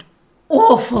the most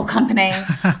awful company.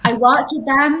 I worked with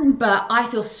them, but I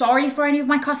feel sorry for any of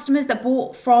my customers that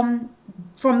bought from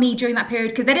me during that period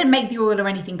because they didn't make the oil or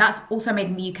anything. That's also made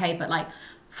in the UK, but like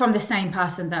from the same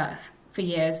person that for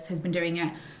years has been doing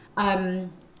it.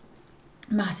 Um,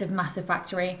 Massive, massive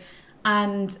factory.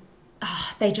 And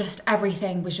they just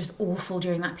everything was just awful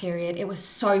during that period. It was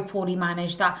so poorly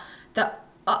managed that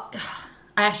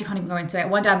I actually can't even go into it.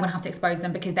 One day I'm gonna have to expose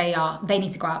them because they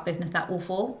need to go out of business. They're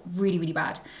awful, really, really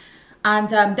bad. And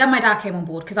then my dad came on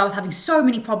board because I was having so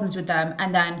many problems with them.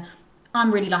 And then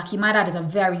I'm really lucky. My dad is a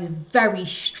very, very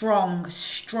strong,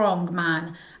 strong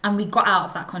man. And we got out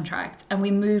of that contract and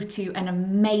we moved to an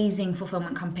amazing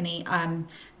fulfillment company.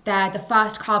 They're the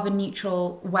first carbon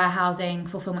neutral warehousing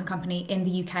fulfillment company in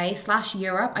the UK slash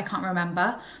Europe. I can't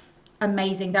remember.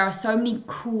 Amazing. There are so many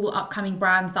cool upcoming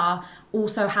brands that are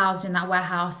also housed in that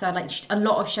warehouse. So like a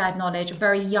lot of shared knowledge, a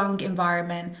very young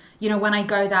environment. You know, when I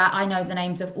go there, I know the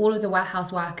names of all of the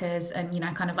warehouse workers and, you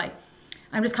know, kind of like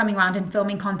I'm just coming around and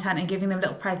filming content and giving them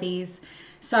little prezzies.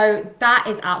 So that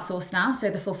is outsourced now, so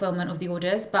the fulfillment of the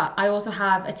orders. But I also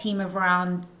have a team of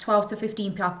around 12 to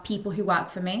 15 people who work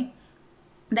for me.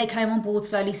 They came on board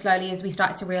slowly, slowly as we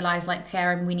started to realize like,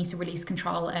 Karen, we need to release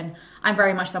control. And I'm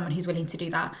very much someone who's willing to do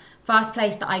that. First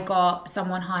place that I got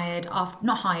someone hired, after,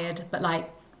 not hired, but like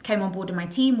came on board in my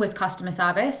team was customer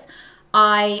service.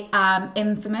 I am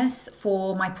infamous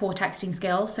for my poor texting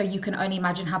skills. So you can only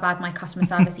imagine how bad my customer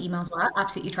service emails were.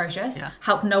 Absolutely atrocious. Yeah.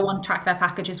 Help no one track their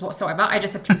packages whatsoever. I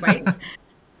just said, please wait.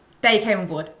 They came on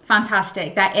board.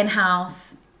 Fantastic. They're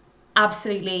in-house.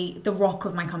 Absolutely the rock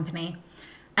of my company.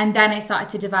 And then it started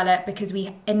to develop because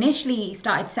we initially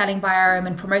started selling by RM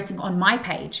and promoting on my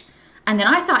page. And then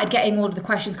I started getting all of the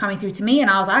questions coming through to me. And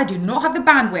I was like, I do not have the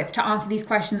bandwidth to answer these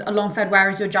questions alongside where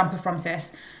is your jumper from,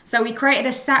 sis? So we created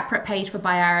a separate page for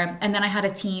by RM. And then I had a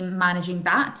team managing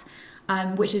that,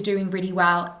 which is doing really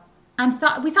well. And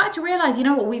we started to realize, you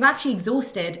know what, we've actually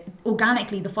exhausted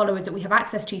organically the followers that we have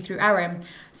access to through RM.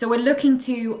 So we're looking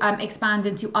to expand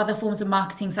into other forms of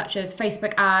marketing, such as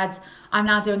Facebook ads. I'm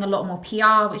now doing a lot more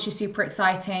PR, which is super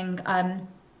exciting.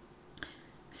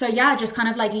 So yeah, just kind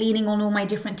of like leaning on all my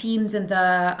different teams and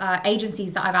the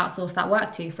agencies that I've outsourced that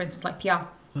work to, for instance, like PR.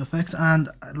 Perfect. And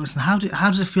listen, how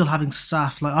does it feel having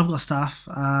staff? Like I've got staff,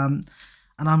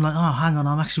 and I'm like, oh, hang on,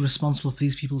 I'm actually responsible for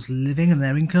these people's living and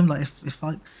their income. Like if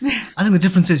I think the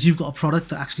difference is you've got a product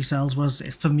that actually sells, whereas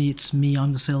for me, it's me,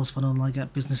 I'm the sales funnel and I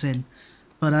get business in.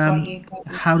 But Got you.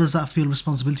 how does that feel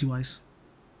responsibility wise?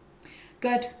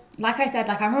 Good. Like I said,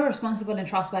 like I'm a responsible and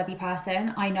trustworthy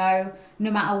person. I know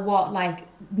no matter what, like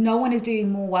no one is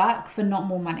doing more work for not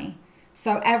more money.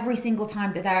 So every single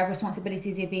time that their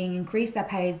responsibilities are being increased, their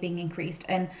pay is being increased.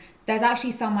 And there's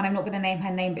actually someone, I'm not going to name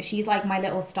her name, but she's like my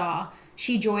little star.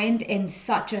 She joined in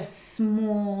such a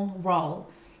small role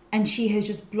and she has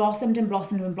just blossomed and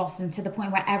blossomed and blossomed to the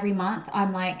point where every month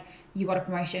I'm like, you got a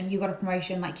promotion, you got a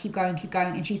promotion, like keep going, keep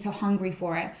going. And she's so hungry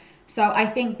for it. So I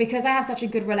think because I have such a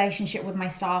good relationship with my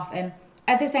staff and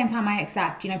at the same time I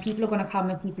accept, you know, people are going to come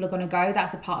and people are going to go.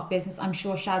 That's a part of business. I'm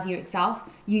sure Shaz,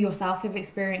 you yourself have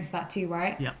experienced that too,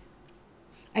 right? Yeah.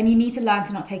 And you need to learn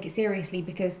to not take it seriously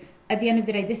because at the end of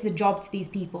the day, this is a job to these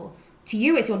people. To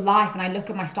you, it's your life. And I look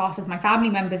at my staff as my family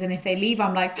members. And if they leave,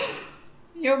 I'm like,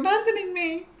 you're abandoning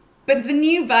me. But the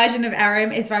new version of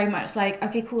Aram is very much like,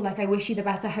 okay, cool. Like, I wish you the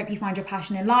best. I hope you find your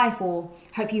passion in life or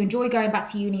hope you enjoy going back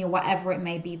to uni or whatever it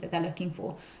may be that they're looking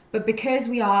for. But because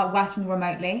we are working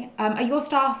remotely, are your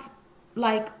staff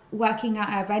like working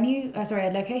at a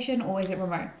a location, or is it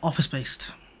remote? Office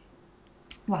based.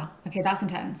 Wow. Okay, that's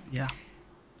intense. Yeah.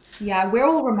 Yeah, we're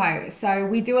all remote. So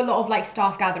we do a lot of like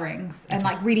staff gatherings and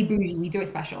Okay. like really bougie. We do it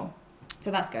special.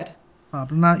 So that's good.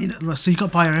 Fab. Now, so you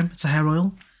got Byram. It's a hair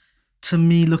oil. to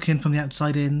me, looking from the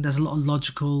outside in, there's a lot of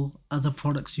logical other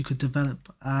products you could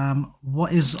develop.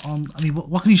 What is on? I mean,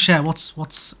 what can you share?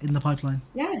 What's in the pipeline?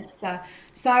 Yes.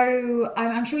 So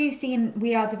I'm sure you've seen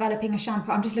we are developing a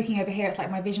shampoo. I'm just looking over here. It's like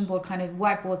my vision board kind of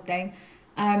whiteboard thing.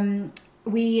 Um,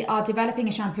 we are developing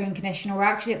a shampoo and conditioner. We're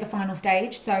actually at the final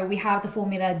stage. So we have the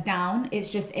formula down. It's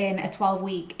just in a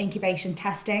 12-week incubation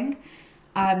testing.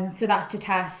 So that's to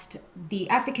test the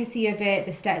efficacy of it,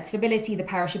 the stability, the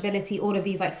perishability, all of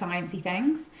these like sciencey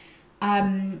things.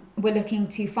 We're looking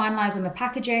to finalize on the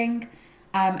packaging,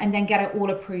 and then get it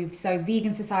all approved. So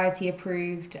vegan society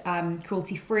approved,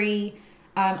 cruelty free.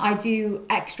 I do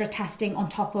extra testing on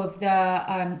top of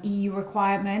the EU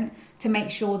requirement to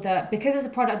make sure that because it's a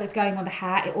product that's going on the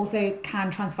hair, it also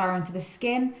can transfer onto the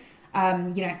skin,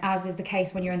 as is the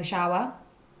case when you're in the shower.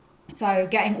 So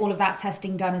getting all of that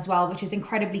testing done as well, which is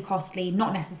incredibly costly,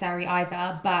 not necessary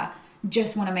either, but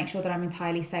just want to make sure that I'm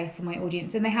entirely safe for my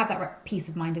audience and they have that peace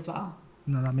of mind as well.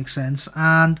 No, that makes sense.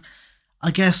 And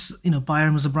I guess,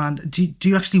 Byram as a brand, do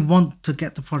you actually want to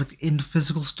get the product in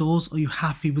physical stores, or are you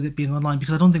happy with it being online?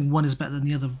 Because I don't think one is better than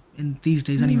the other in these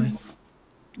days anyway.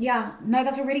 Yeah, no,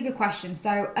 that's a really good question.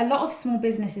 So a lot of small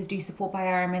businesses do support by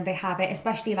RM and they have it,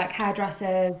 especially like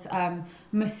hairdressers,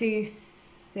 masseuses.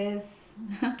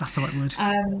 That's the right word.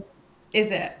 um,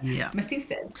 is it? Yeah.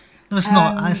 Masseuses. No, it's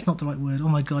not. Um, It's not the right word. Oh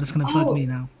my God, it's going to bug me oh,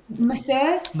 now.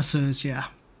 masseurs? Masseurs, yeah.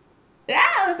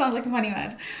 Ah, that sounds like a funny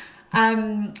word.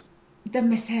 Um, the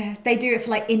masseurs, they do it for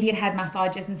like Indian head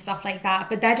massages and stuff like that,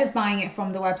 but they're just buying it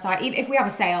from the website. Even if we have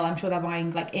a sale, I'm sure they're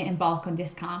buying like it in bulk on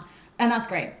discount. And that's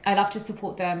great. I love to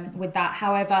support them with that.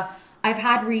 However, I've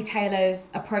had retailers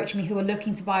approach me who are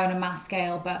looking to buy on a mass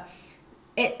scale, but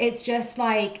it's just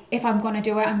like if I'm going to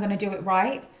do it, I'm going to do it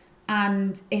right.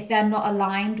 And if they're not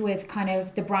aligned with kind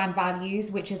of the brand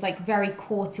values, which is like very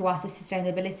core to us as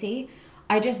sustainability,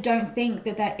 I just don't think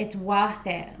that it's worth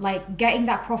it. Like getting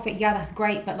that profit, yeah, that's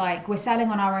great, but like we're selling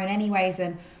on our own anyways.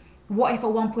 And what if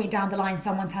at one point down the line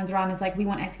someone turns around and is like, we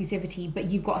want exclusivity, but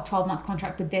you've got a 12-month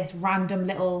contract with this random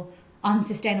little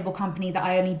unsustainable company that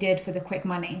I only did for the quick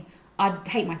money? I'd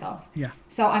hate myself. Yeah.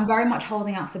 So I'm very much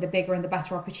holding out for the bigger and the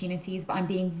better opportunities, but I'm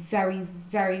being very,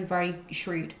 very, very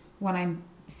shrewd when I'm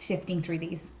sifting through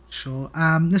these. Sure.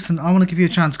 Listen, I want to give you a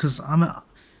chance because I'm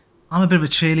a bit of a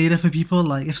cheerleader for people.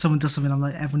 Like, if someone does something, I'm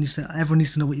like, everyone needs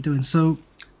to know what you're doing. So,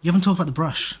 you haven't talked about the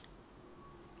brush.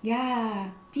 Yeah.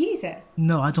 Do you use it?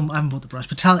 No, I don't. I haven't bought the brush,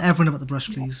 but tell everyone about the brush,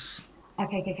 please.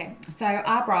 Okay. So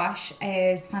our brush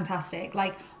is fantastic.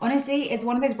 Like honestly, it's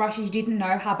one of those brushes you didn't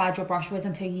know how bad your brush was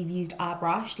until you've used our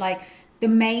brush. Like the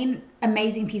main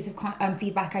amazing piece of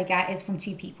feedback I get is from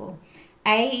two people.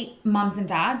 A, mums and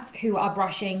dads who are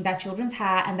brushing their children's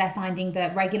hair and they're finding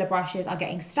that regular brushes are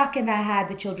getting stuck in their hair.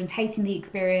 The children's hating the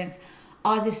experience.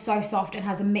 Ours is so soft and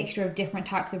has a mixture of different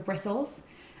types of bristles.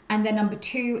 And then number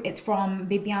two, it's from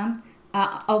Bibian,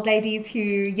 old ladies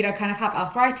who, kind of have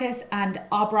arthritis, and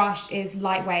our brush is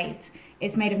lightweight.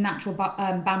 It's made of natural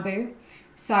bamboo.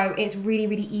 So it's really,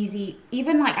 really easy.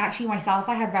 Even like actually myself,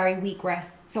 I have very weak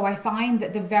wrists. So I find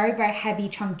that the very, very heavy,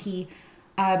 chunky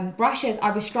brushes,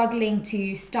 I was struggling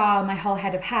to style my whole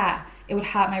head of hair. It would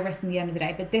hurt my wrist in the end of the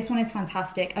day. But this one is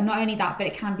fantastic. And not only that, but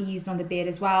it can be used on the beard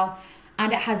as well.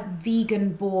 And it has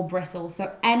vegan boar bristles.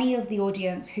 So any of the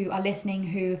audience who are listening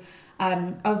who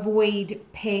avoid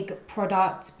pig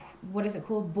products, what is it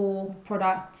called? Boar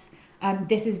products.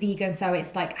 This is vegan, so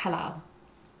it's like halal.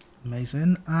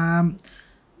 Amazing.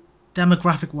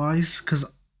 Demographic wise, because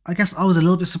I guess I was a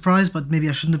little bit surprised, but maybe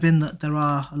I shouldn't have been, that there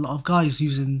are a lot of guys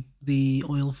using the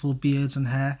oil for beards and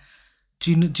hair.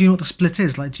 Do you know what the split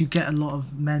is? Like, do you get a lot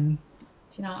of men?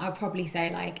 I'll probably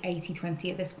say like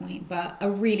 80-20 at this point, but I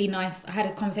had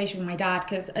a conversation with my dad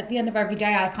because at the end of every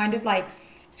day, I kind of like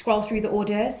scroll through the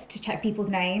orders to check people's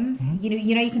names. Mhm.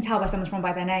 You can tell where someone's from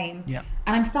by their name. Yeah.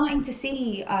 And I'm starting to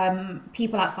see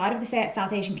people outside of the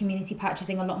South Asian community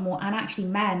purchasing a lot more, and actually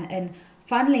men. And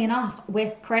funnily enough,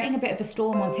 we're creating a bit of a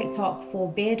storm on TikTok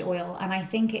for beard oil. And I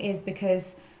think it is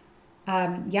because,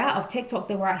 of TikTok,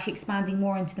 that we're actually expanding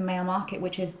more into the male market,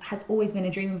 which has always been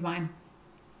a dream of mine.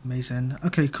 Amazing.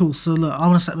 Okay, cool. So look, I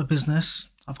want to set up a business.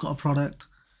 I've got a product.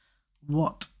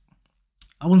 What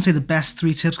I wouldn't say the best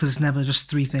three tips because it's never just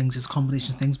three things, it's a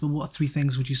combination of things, but what three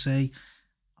things would you say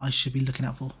I should be looking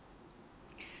out for?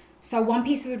 So one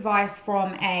piece of advice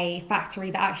from a factory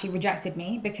that actually rejected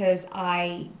me because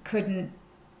I couldn't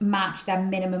match their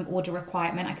minimum order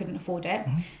requirement. I couldn't afford it.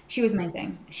 She was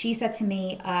amazing. She said to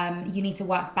me, you need to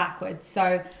work backwards.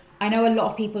 So I know a lot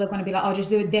of people are going to be like, oh,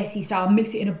 just do it desi style,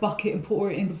 mix it in a bucket and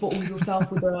pour it in the bottles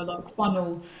yourself with a like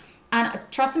funnel. And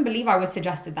trust and believe I was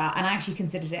suggested that and I actually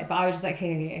considered it, but I was just like,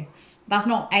 here. That's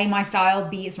not A, my style,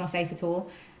 B, it's not safe at all.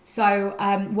 So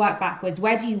work backwards.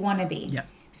 Where do you want to be? Yeah.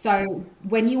 So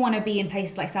when you want to be in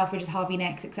places like Selfridges, Harvey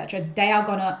Nicks, etc., they are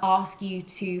going to ask you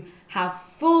to have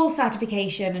full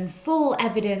certification and full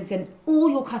evidence, and all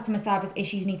your customer service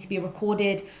issues need to be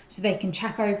recorded so they can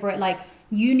check over it. Like,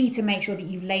 you need to make sure that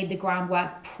you've laid the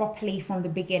groundwork properly from the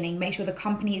beginning. Make sure the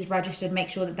company is registered, make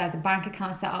sure that there's a bank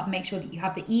account set up, make sure that you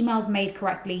have the emails made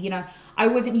correctly. You know, I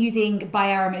wasn't using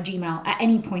Byaram at Gmail at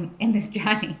any point in this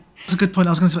journey. That's a good point.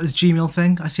 I was going to say about this Gmail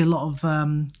thing. I see a lot of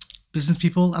business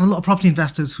people and a lot of property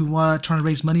investors who are trying to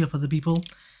raise money off other people,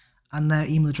 and their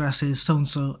email address is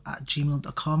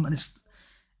so-and-so@gmail.com, and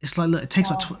it's like, look, it takes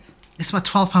it's about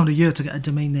 £12 a year to get a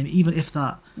domain name, even if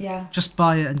that. Yeah. Just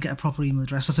buy it and get a proper email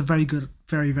address. That's a very good,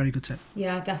 very, very good tip.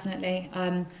 Yeah, definitely.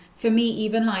 For me,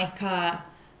 even like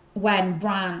when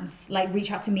brands like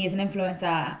reach out to me as an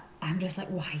influencer, I'm just like,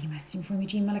 why are you messaging from your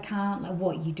Gmail account? Like,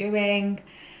 what are you doing?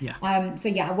 Yeah. So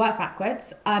yeah, work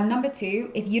backwards. Number two,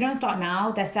 if you don't start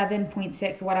now, there's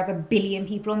 7.6 or whatever billion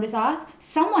people on this earth.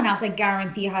 Someone else, I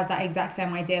guarantee, has that exact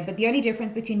same idea. But the only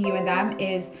difference between you and them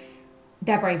is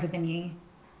they're braver than you.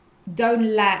 Don't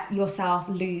let yourself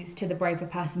lose to the braver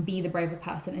person. Be the braver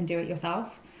person and do it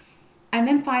yourself. And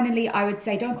then finally, I would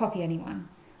say don't copy anyone.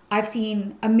 I've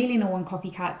seen 1,000,001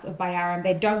 copycats of Byaram.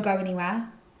 They don't go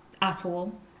anywhere at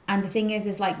all. And the thing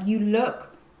is like, you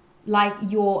look like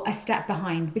you're a step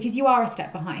behind, because you are a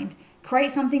step behind. Create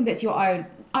something that's your own.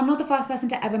 I'm not the first person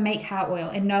to ever make hair oil.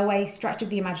 In no way stretch of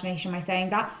the imagination am I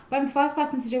saying that. But I'm the first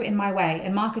person to do it in my way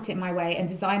and market it my way and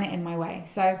design it in my way.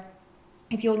 So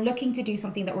if you're looking to do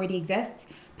something that already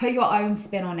exists, put your own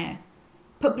spin on it.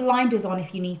 Put blinders on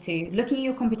if you need to. Looking at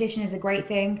your competition is a great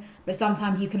thing, but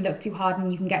sometimes you can look too hard and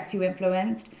you can get too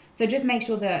influenced. So just make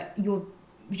sure that you're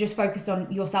just focused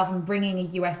on yourself and bringing a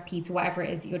USP to whatever it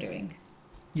is that you're doing.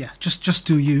 Yeah, just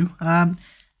do you.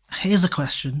 Here's a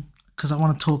question, because I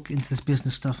want to talk into this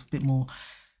business stuff a bit more.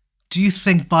 Do you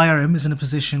think Byaram is in a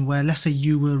position where, let's say,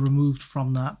 you were removed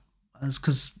from that, as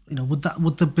because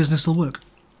would the business still work?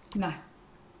 No,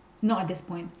 not at this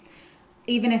point.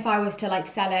 Even if I was to like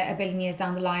sell it 1 billion years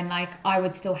down the line, like, I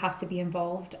would still have to be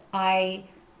involved. I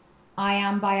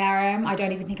am Byaram. I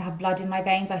don't even think I have blood in my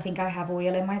veins. I think I have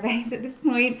oil in my veins at this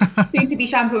point. Soon to be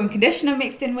shampoo and conditioner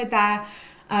mixed in with there.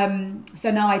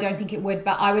 So no, I don't think it would,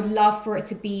 but I would love for it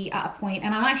to be at a point.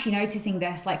 And I'm actually noticing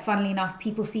this, like, funnily enough,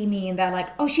 people see me and they're like,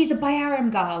 oh, she's the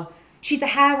Byaram girl. She's the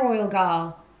hair oil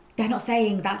girl. They're not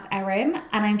saying that's Erin.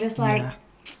 And I'm just like, Yeah.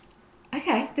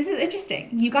 Okay, this is interesting.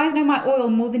 You guys know my oil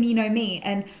more than you know me.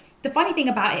 And the funny thing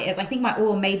about it is, I think my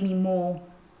oil made me more,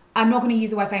 I'm not going to use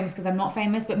the word famous because I'm not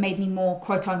famous, but made me more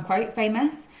quote unquote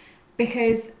famous,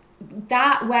 because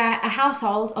that, where a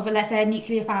household of, let's say, a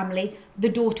nuclear family, the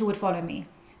daughter would follow me.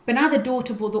 But now the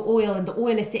daughter bought the oil and the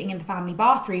oil is sitting in the family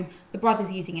bathroom, the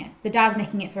brother's using it, the dad's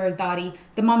nicking it for his daddy,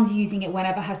 the mum's using it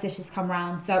whenever her sisters come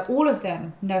round. So all of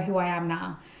them know who I am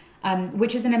now.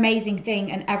 Which is an amazing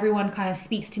thing, and everyone kind of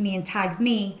speaks to me and tags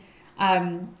me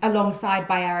alongside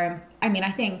Byaram. I mean, I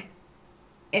think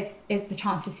it's the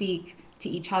chance to speak to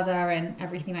each other and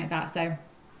everything like that. So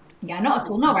yeah, not at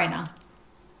all, not right now.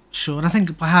 Sure, and I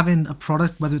think by having a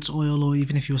product, whether it's oil or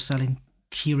even if you're selling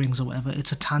key rings or whatever,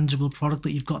 it's a tangible product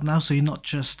that you've got now. So you're not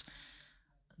just,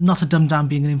 not to dumb down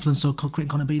being an influencer or creating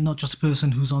content, but you're not just a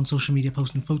person who's on social media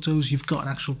posting photos. You've got an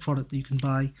actual product that you can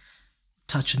buy,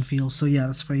 touch and feel. So yeah,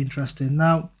 that's very interesting.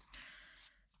 Now,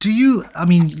 do you, I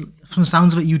mean, from the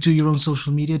sounds of it, you do your own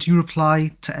social media. Do you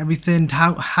reply to everything? Do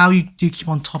you keep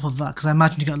on top of that? Because I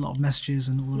imagine you get a lot of messages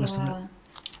and all the rest of it.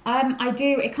 I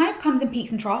do. It kind of comes in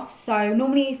peaks and troughs. So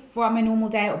normally for my normal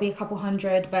day, it'll be a couple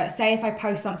hundred. But say if I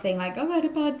post something like, oh, I had a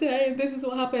bad day and this is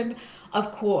what happened.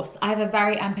 Of course, I have a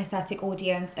very empathetic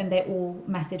audience and they all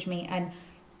message me. And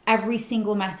every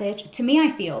single message, to me, I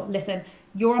feel, listen,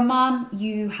 you're a mum,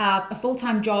 you have a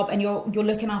full-time job, and you're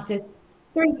looking after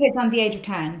 3 kids under the age of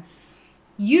 10.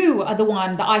 You are the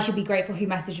one that I should be grateful who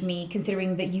messaged me,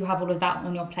 considering that you have all of that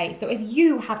on your plate. So if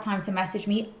you have time to message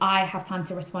me, I have time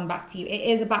to respond back to you. It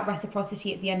is about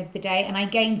reciprocity at the end of the day, and I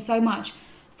gain so much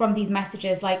from these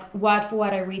messages, like word for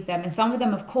word I read them, and some of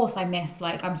them of course I miss,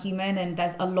 like I'm human and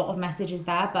there's a lot of messages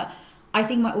there, but I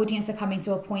think my audience are coming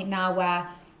to a point now where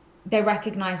they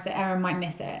recognize that Erin might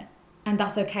miss it. And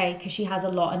that's okay, because she has a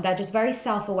lot, and they're just very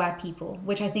self-aware people,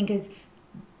 which I think is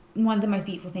one of the most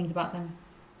beautiful things about them.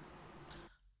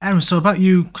 Erin, so about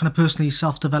you, kind of personally,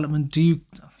 self-development, you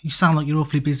sound like you're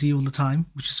awfully busy all the time,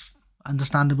 which is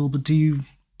understandable, but do you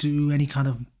do any kind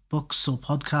of books or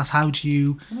podcasts? How do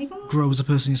you grow as a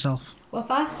person yourself? Well,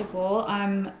 first of all,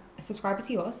 I'm a subscriber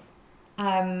to yours.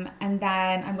 And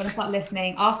then I'm going to start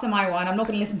listening after my one. I'm not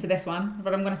going to listen to this one,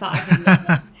 but I'm going to start actually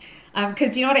listening.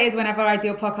 Because do you know what it is? Whenever I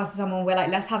do a podcast with someone, we're like,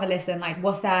 let's have a listen. Like,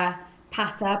 what's their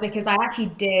patter? Because I actually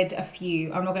did a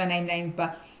few. I'm not going to name names,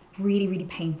 but really, really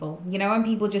painful. You know, when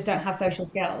people just don't have social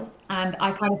skills, and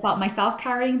I kind of felt myself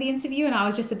carrying the interview, and I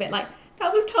was just a bit like,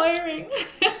 that was tiring.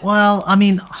 Well, I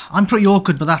mean, I'm pretty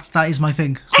awkward, but that is my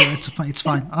thing, so it's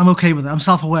fine. I'm okay with it. I'm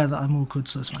self-aware that I'm awkward,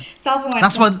 so it's fine. Self-awareness.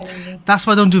 That's why that's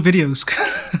why I don't do videos.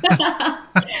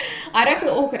 I don't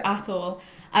feel awkward at all.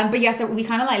 But yeah, so we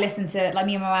kind of like listen to like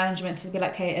me and my management to be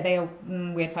like, okay, are they a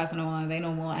weird person or are they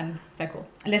normal? And so cool.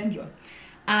 I listen to yours,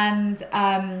 and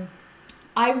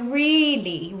I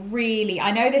really, really,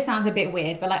 I know this sounds a bit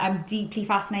weird, but like I'm deeply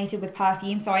fascinated with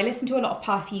perfume. So I listen to a lot of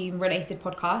perfume related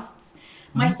podcasts.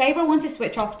 My favorite one to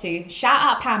switch off to, shout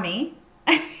out Pammy,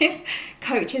 is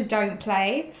Coaches Don't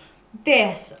Play.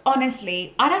 This,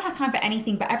 honestly, I don't have time for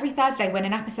anything, but every Thursday when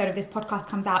an episode of this podcast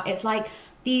comes out, it's like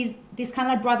these kind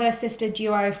of like brother, sister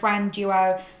duo, friend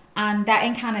duo, and they're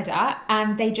in Canada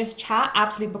and they just chat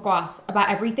absolute bagwass about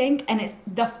everything. And it's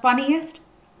the funniest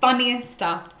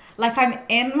stuff. Like I'm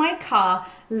in my car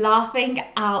laughing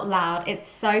out loud. It's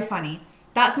so funny.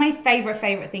 That's my favorite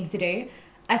thing to do.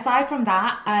 Aside from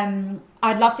that,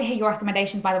 I'd love to hear your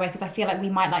recommendations, by the way, because I feel like we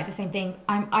might like the same things.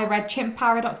 I read Chimp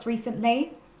Paradox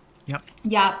recently. Yep.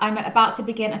 Yeah, I'm about to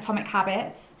begin Atomic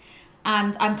Habits,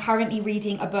 and I'm currently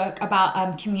reading a book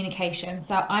about communication.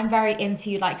 So I'm very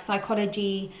into like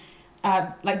psychology,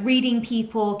 like reading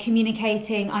people,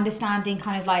 communicating, understanding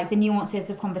kind of like the nuances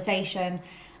of conversation.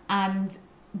 And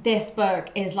this book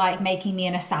is like making me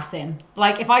an assassin.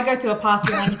 Like if I go to a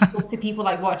party and I need to talk to people,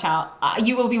 like watch out,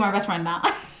 you will be my best friend now.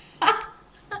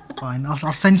 Fine, I'll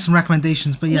send you some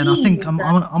recommendations. But yeah, and I think Please.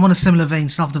 I'm on a similar vein,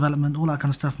 self-development, all that kind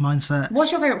of stuff, mindset.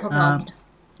 What's your favorite podcast?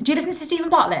 Do you listen to Stephen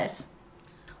Bartlett's?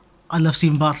 I love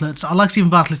Stephen Bartlett. I like Stephen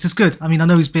Bartlett. It's good. I mean, I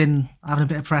know he's been having a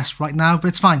bit of press right now, but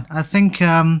it's fine. I think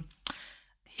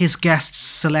his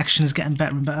guest selection is getting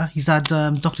better and better. He's had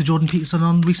Dr. Jordan Peterson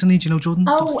on recently. Do you know Jordan?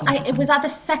 Oh, Dr. it was at the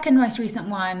second most recent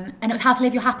one, and it was How to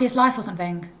Live Your Happiest Life or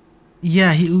something.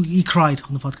 Yeah, he cried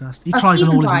on the podcast. He Oh, cries on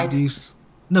Stephen all his cried? interviews.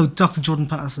 No, Dr. Jordan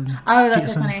Patterson. Oh,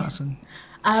 that's so Peterson, funny.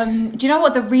 Patterson. Do you know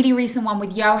what the really recent one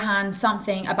with Johan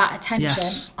something about attention?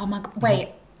 Yes. Oh my god,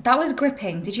 wait, that was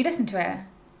gripping. Did you listen to it?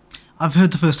 I've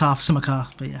heard the first half, Summer Car,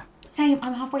 but yeah. Same,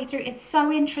 I'm halfway through. It's so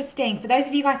interesting. For those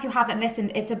of you guys who haven't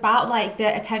listened, it's about like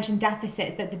the attention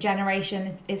deficit that the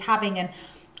generation is having. And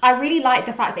I really like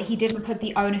the fact that he didn't put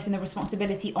the onus and the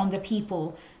responsibility on the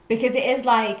people, because it is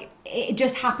like, it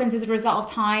just happens as a result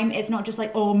of time. It's not just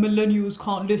like, oh, millennials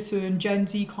can't listen, Gen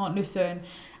Z can't listen.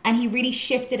 And he really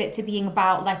shifted it to being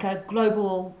about like a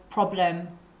global problem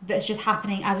that's just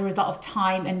happening as a result of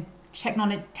time and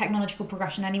technological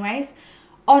progression anyways.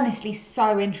 Honestly,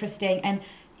 so interesting. And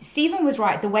Stephen was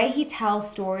right. The way he tells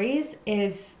stories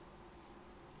is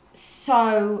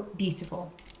so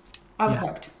beautiful. I was Yeah.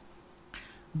 hooked.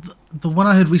 The one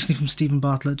I heard recently from Stephen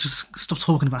Bartlett, just stop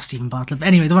talking about Stephen Bartlett. But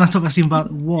anyway, the one I talked about Stephen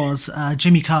Bartlett was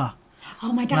Jimmy Carr.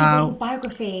 Oh, my dad Now- read his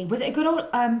biography. Was it a good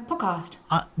old podcast?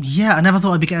 Yeah, I never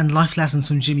thought I'd be getting life lessons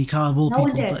from Jimmy Carr of all No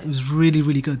one people, did. but it was really,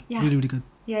 really good. Yeah. Really, really good.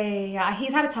 Yeah.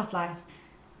 He's had a tough life.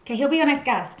 Okay, he'll be our next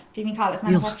guest. Jimmy Carr, let's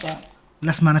manifest it.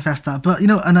 Let's manifest that. But, you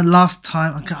know, and the last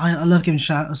time, I love giving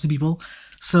shout outs to people.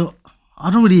 So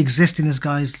I don't really exist in this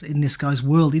guy's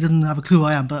world. He doesn't have a clue who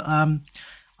I am, but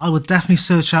I would definitely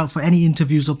search out for any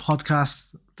interviews or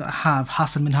podcasts that have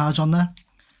Hassan Minhaj on there.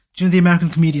 Do you know the American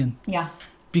comedian? Yeah.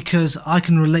 Because I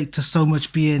can relate to so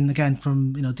much, being again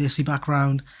from DSC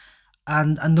background,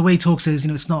 and the way he talks is,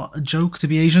 it's not a joke to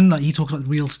be Asian. Like, he talks about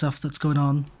real stuff that's going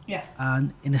on, Yes.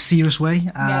 and in a serious way.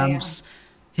 Yeah.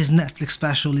 His Netflix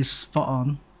special is spot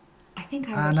on, I think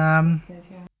I and watched it,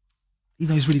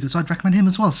 yeah. he's really good. So I'd recommend him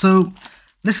as well. So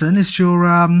listen, it's your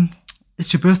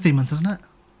birthday month, isn't it?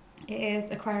 It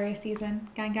is Aquarius season.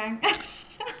 Gang, gang.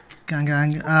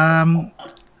 Gang.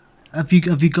 Have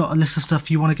you got a list of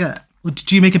stuff you want to get? Or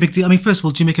do you make a big deal? I mean, first of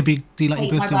all, do you make a big deal like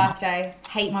Hate your my birthday? or not? birthday.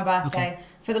 Hate my birthday. Okay.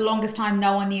 For the longest time,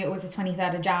 no one knew it was the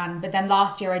 23rd of Jan. But then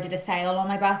last year, I did a sale on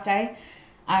my birthday.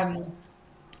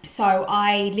 So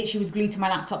I literally was glued to my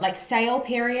laptop. Like, sale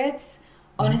periods,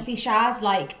 honestly, Shaz,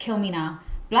 like, kill me now.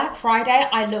 Black Friday,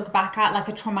 I look back at like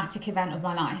a traumatic event of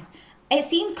my life. It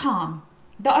seems calm.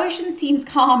 The ocean seems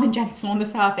calm and gentle on the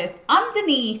surface.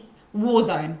 Underneath, war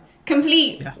zone.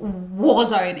 Complete war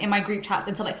zone in my group chats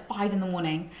until like 5 in the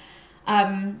morning.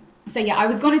 So yeah, I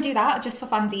was going to do that just for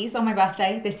funsies on my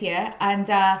birthday this year. And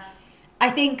I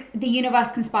think the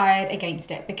universe conspired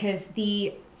against it, because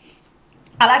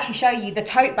I'll actually show you the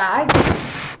tote bags.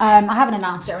 I haven't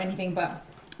announced it or anything, but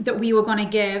that we were going to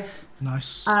give.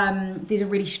 Nice. These are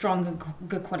really strong and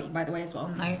good quality, by the way, as well.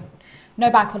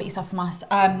 No bad quality stuff from us.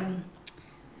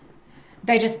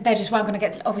 they just weren't going to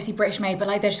get to, obviously British made, but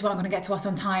like they just weren't going to get to us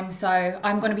on time. So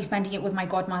I'm going to be spending it with my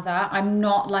godmother. I'm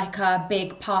not like a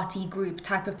big party group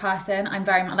type of person. I'm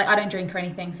very much like, I don't drink or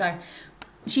anything, so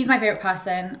she's my favorite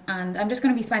person, and I'm just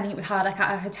going to be spending it with her, like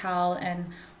at a hotel and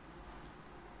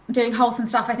doing wholesome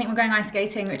stuff. I think we're going ice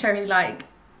skating, which I really like.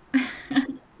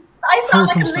 I sound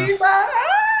like Wholesome a stuff.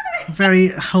 loser. Very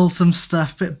wholesome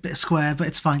stuff. Bit square, but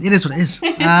it's fine. It is what it is.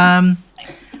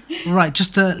 Right,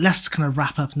 just let's kind of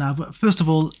wrap up now. But first of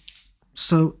all,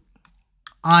 so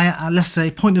I let's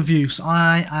say point of view. So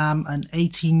I am an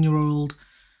 18-year-old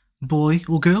boy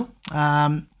or girl,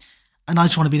 and I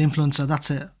just want to be an influencer. That's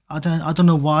it. I don't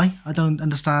know why. I don't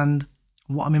understand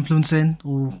what I'm influencing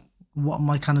or what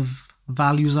my kind of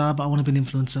values are, but I want to be an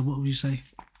influencer. What would you say?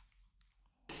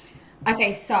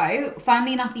 Okay, so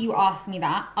funnily enough that you asked me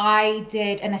that, I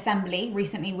did an assembly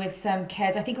recently with some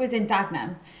kids. I think it was in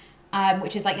Dagenham,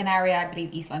 which is like an area, I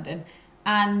believe, East London.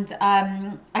 And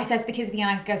I said to the kids at the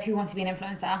end, I goes, "Who wants to be an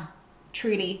influencer?"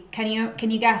 Truly, can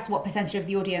you guess what percentage of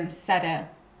the audience said it?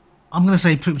 I'm gonna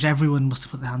say pretty much everyone must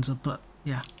have put their hands up, but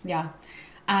yeah, Yeah.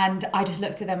 And I just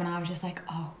looked at them and I was just like,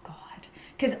 oh God.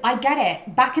 Because I get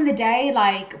it. Back in the day,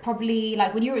 like probably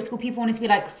like when you were at school, people wanted to be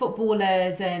like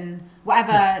footballers and yeah,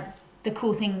 whatever the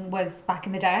cool thing was back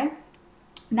in the day.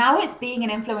 Now it's being an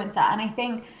influencer. And I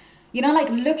think, like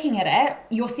looking at it,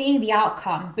 you're seeing the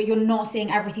outcome, but you're not seeing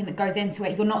everything that goes into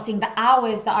it. You're not seeing the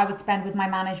hours that I would spend with my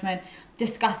management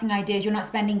discussing ideas. You're not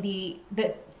spending the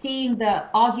seeing the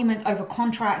arguments over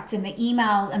contracts and the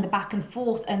emails and the back and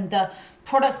forth and the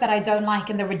products that I don't like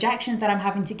and the rejections that I'm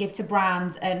having to give to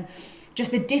brands and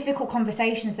just the difficult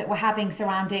conversations that we're having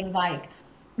surrounding like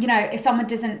if someone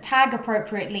doesn't tag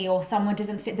appropriately or someone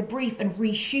doesn't fit the brief and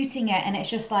reshooting it, and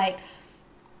it's just like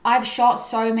I've shot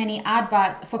so many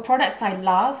adverts for products I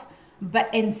love,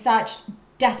 but in such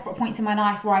desperate points in my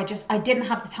life where I didn't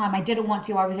have the time, I didn't want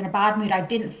to, I was in a bad mood, I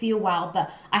didn't feel well,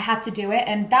 but I had to do it.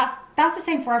 And that's the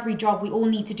same for every job. We all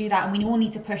need to do that and we all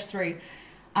need to push through.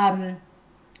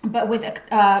 But with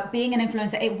being an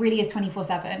influencer, it really is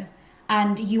 24/7.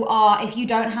 And if you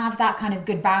don't have that kind of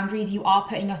good boundaries, you are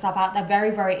putting yourself out there very,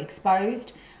 very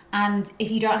exposed. And if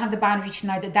you don't have the boundaries to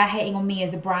know that they're hating on me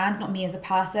as a brand, not me as a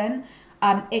person,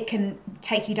 it can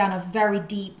take you down a very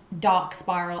deep, dark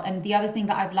spiral. And the other thing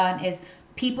that I've learned is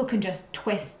people can just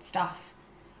twist stuff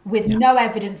with yeah, no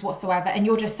evidence whatsoever. And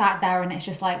you're just sat there and it's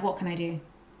just like, what can I do?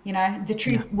 The yeah,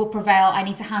 truth will prevail. I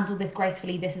need to handle this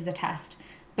gracefully. This is a test.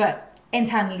 But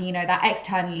internally, that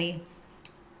externally,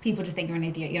 people just think you're an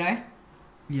idiot.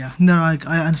 yeah. No, I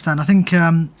understand. I think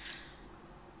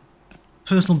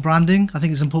personal branding, I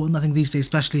think is important. I think these days,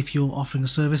 especially if you're offering a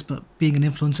service, but being an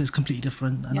influencer is completely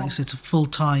different. And like Yeah. you said, it's a full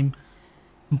time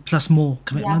plus more Yeah.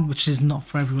 commitment, which is not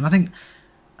for everyone. I think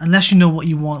unless you know what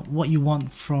you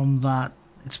want from that,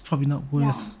 it's probably not Yeah.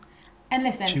 worth And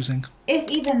listen, choosing. if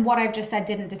even what I've just said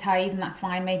didn't deter you, then that's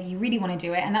fine. Maybe you really want to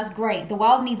do it, and that's great. The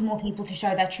world needs more people to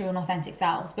show their true and authentic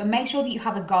selves, but make sure that you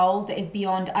have a goal that is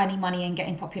beyond earning money and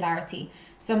getting popularity.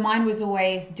 So mine was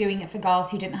always doing it for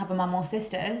girls who didn't have a mum or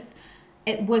sisters.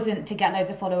 It wasn't to get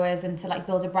loads of followers and to like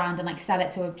build a brand and like sell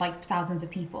it to like thousands of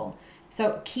people.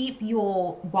 So keep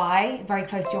your why very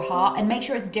close to your heart and make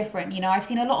sure it's different. I've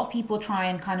seen a lot of people try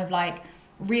and kind of like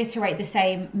reiterate the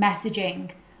same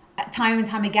messaging time and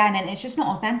time again, and it's just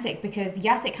not authentic because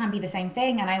yes, it can be the same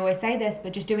thing, and I always say this,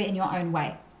 but just do it in your own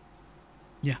way.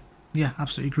 Yeah, yeah,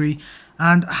 absolutely agree.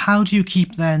 And how do you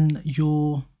keep then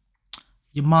your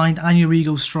mind and your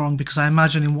ego strong? Because I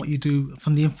imagine in what you do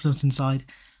from the influencing side,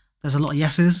 there's a lot of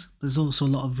yeses, but there's also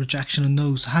a lot of rejection and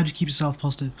no's. So how do you keep yourself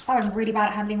positive? Oh, I'm really bad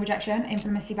at handling rejection,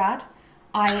 infamously bad.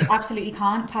 I absolutely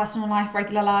can't. Personal life,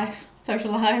 regular life,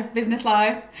 social life, business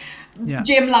life, Yeah,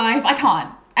 gym life. I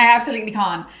can't. I absolutely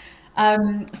can't.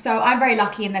 So I'm very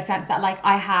lucky in the sense that like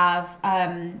I have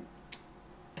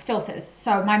filters.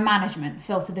 So my management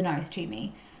filter the no's to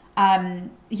me. I'm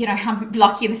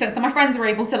lucky in the sense that my friends are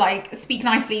able to like speak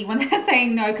nicely when they're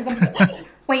saying no because I'm just like,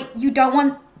 wait, you don't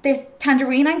want this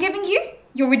tangerine I'm giving you?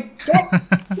 You're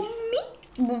rejecting me?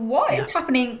 What yeah, is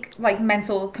happening? Like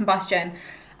mental combustion.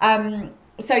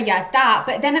 So yeah, that.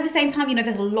 But then at the same time,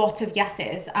 there's a lot of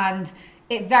yeses, and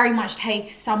it very much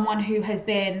takes someone who has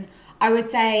been, I would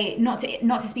say, not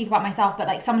to speak about myself, but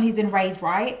like someone who's been raised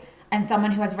right and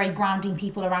someone who has very grounding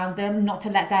people around them, not to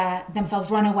let themselves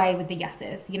run away with the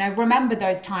yeses. Remember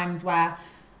those times where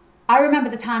I remember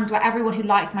the times where everyone who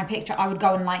liked my picture, I would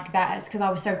go and like theirs because I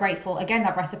was so grateful. Again,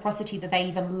 that reciprocity that they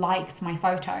even liked my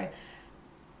photo.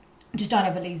 Just don't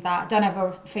ever lose that. Don't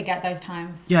ever forget those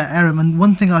times. yeah, Erin. And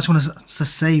one thing I just want to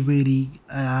say really,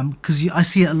 because I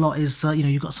see it a lot, is that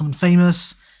you've got someone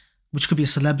famous, which could be a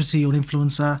celebrity or an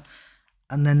influencer,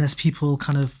 And then there's people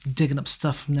kind of digging up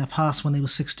stuff from their past when they were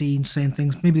 16, saying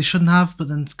things maybe they shouldn't have, but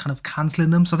then kind of cancelling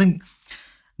them. So I think,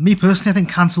 me personally, I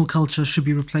think cancel culture should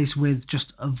be replaced with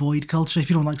just avoid culture. If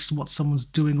you don't like what someone's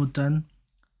doing or done,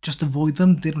 just avoid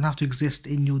them. They don't have to exist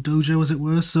in your dojo, as it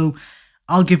were. So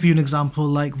I'll give you an example.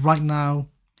 Like right now,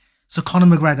 so Conor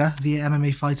McGregor, the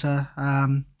MMA fighter,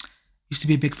 used to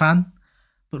be a big fan,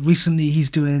 but recently he's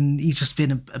just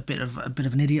been a bit of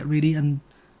an idiot, really. And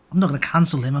I'm not going to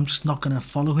cancel him. I'm just not going to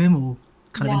follow him or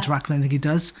kind of interact with anything he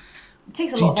does. It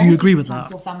takes a lot of do you agree with to that?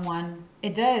 cancel someone.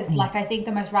 It does. Like, I think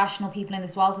the most rational people in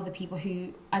this world are the people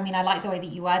who, I mean, I like the way that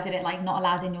you worded it, like not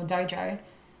allowed in your dojo.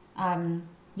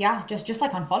 Just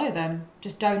like unfollow them.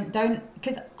 Just don't,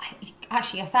 because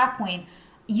actually a fair point,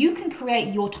 you can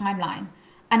create your timeline.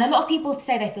 And a lot of people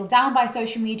say they feel down by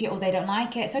social media or they don't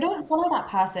like it. So don't follow that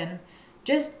person.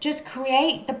 Just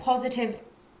create the positive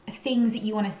things that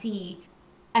you want to see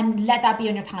and let that be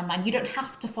on your timeline. You don't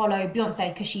have to follow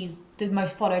Beyonce because she's the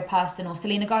most followed person, or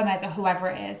Selena Gomez, or whoever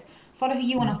it is. Follow who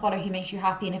you want to follow, who makes you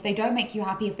happy. And if they don't make you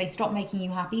happy, if they stop making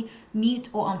you happy, mute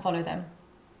or unfollow them.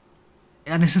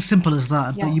 And it's as simple as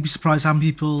that. Yeah. But you'd be surprised how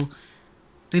many people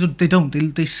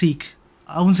they seek,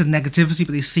 I wouldn't say negativity,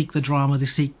 but they seek the drama, they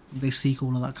seek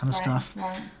all of that kind of stuff.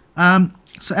 Right.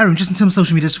 So Erin, just in terms of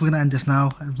social media, we're going to end this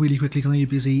now really quickly because I know you're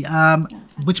busy.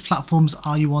 Which platforms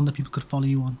are you on that people could follow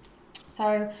you on?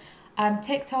 So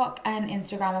TikTok and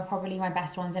Instagram are probably my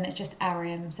best ones, and it's just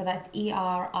Erim. So that's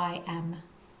ERIM.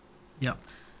 Yep.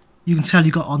 You can tell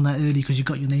you got on there early because you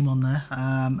got your name on there.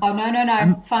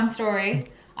 No. Fun story.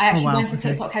 I actually went to okay.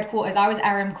 TikTok headquarters. I was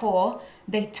Erim Core.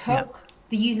 They took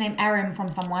the username Erim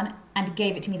from someone and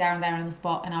gave it to me there and there on the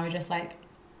spot. And I was just like,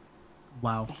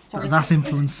 wow. Sorry. That's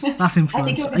influence. That's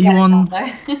influence. I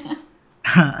think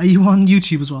Are you on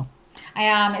YouTube as well? I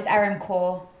am. It's Erim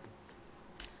Core.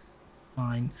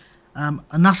 Fine.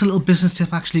 And that's a little business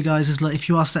tip actually, guys, is like if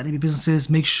you are setting up your businesses,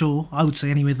 make sure, I would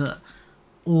say anyway, that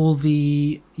all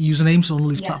the usernames on all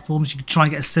these platforms, you can try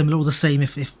and get a similar or the same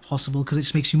if possible, because it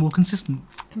just makes you more consistent.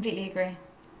 Completely agree.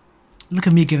 Look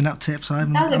at me giving out tips. That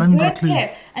was a good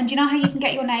tip. And do you know how you can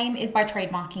get your name is by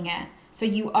trademarking it. So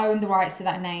you own the rights to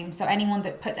that name. So anyone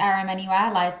that puts Erim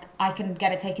anywhere, like I can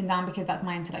get it taken down because that's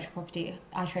my intellectual property.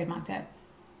 I trademarked it.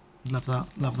 Love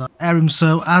that. Erin,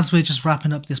 so as we're just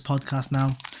wrapping up this podcast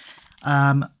now,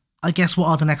 I guess what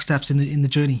are the next steps in the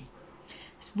journey?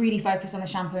 It's really focused on the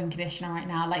shampoo and conditioner right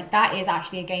now. Like that is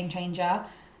actually a game changer.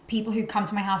 People who come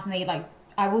to my house and they like,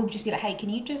 I will just be like, hey, can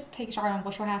you just take a shower and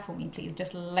wash your hair for me, please?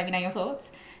 Just let me know your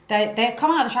thoughts. They come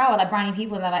out of the shower like brand new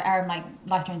people and they're like, Erin, like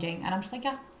life changing. And I'm just like,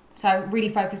 yeah. So really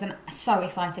focused and so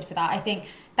excited for that. I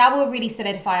think that will really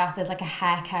solidify us as like a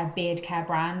hair care, beard care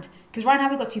brand. Because right now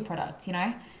we've got 2 products, you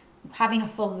know? Having a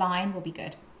full line will be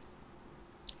good.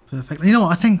 Perfect. You know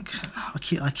what? I think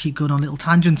I keep going on little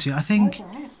tangents here. I think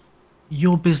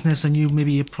your business and you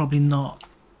maybe you're probably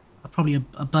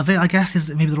above it, I guess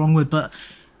is maybe the wrong word, but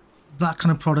that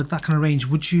kind of product, that kind of range,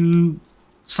 would you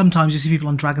sometimes you see people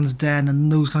on Dragon's Den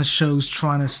and those kind of shows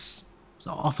trying to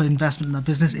offer investment in that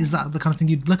business? Is that the kind of thing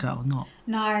you'd look at or not?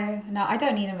 No, I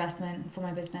don't need investment for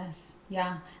my business.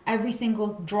 Yeah. Every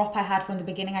single drop I had from the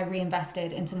beginning, I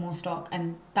reinvested into more stock,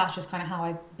 and that's just kind of how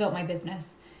I built my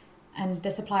business. And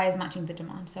the supply is matching the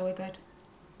demand, so we're good.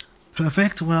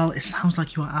 Perfect. Well, it sounds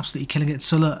like you are absolutely killing it.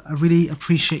 So look, I really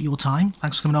appreciate your time.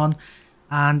 Thanks for coming on.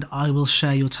 And I will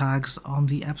share your tags on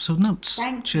the episode notes.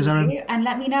 Cheers, Erin. And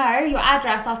let me know your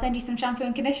address. I'll send you some shampoo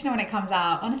and conditioner when it comes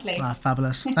out, honestly.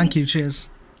 Fabulous. Thank you. Cheers.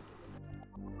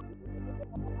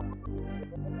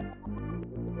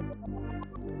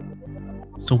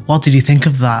 So what did you think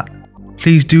of that?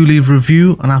 Please do leave a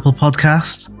review on Apple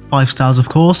Podcast, 5 stars of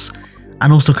course,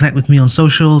 and also connect with me on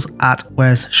socials at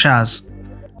Where's Shaz.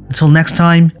 Until next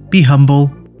time, be humble,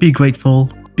 be grateful,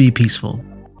 be peaceful.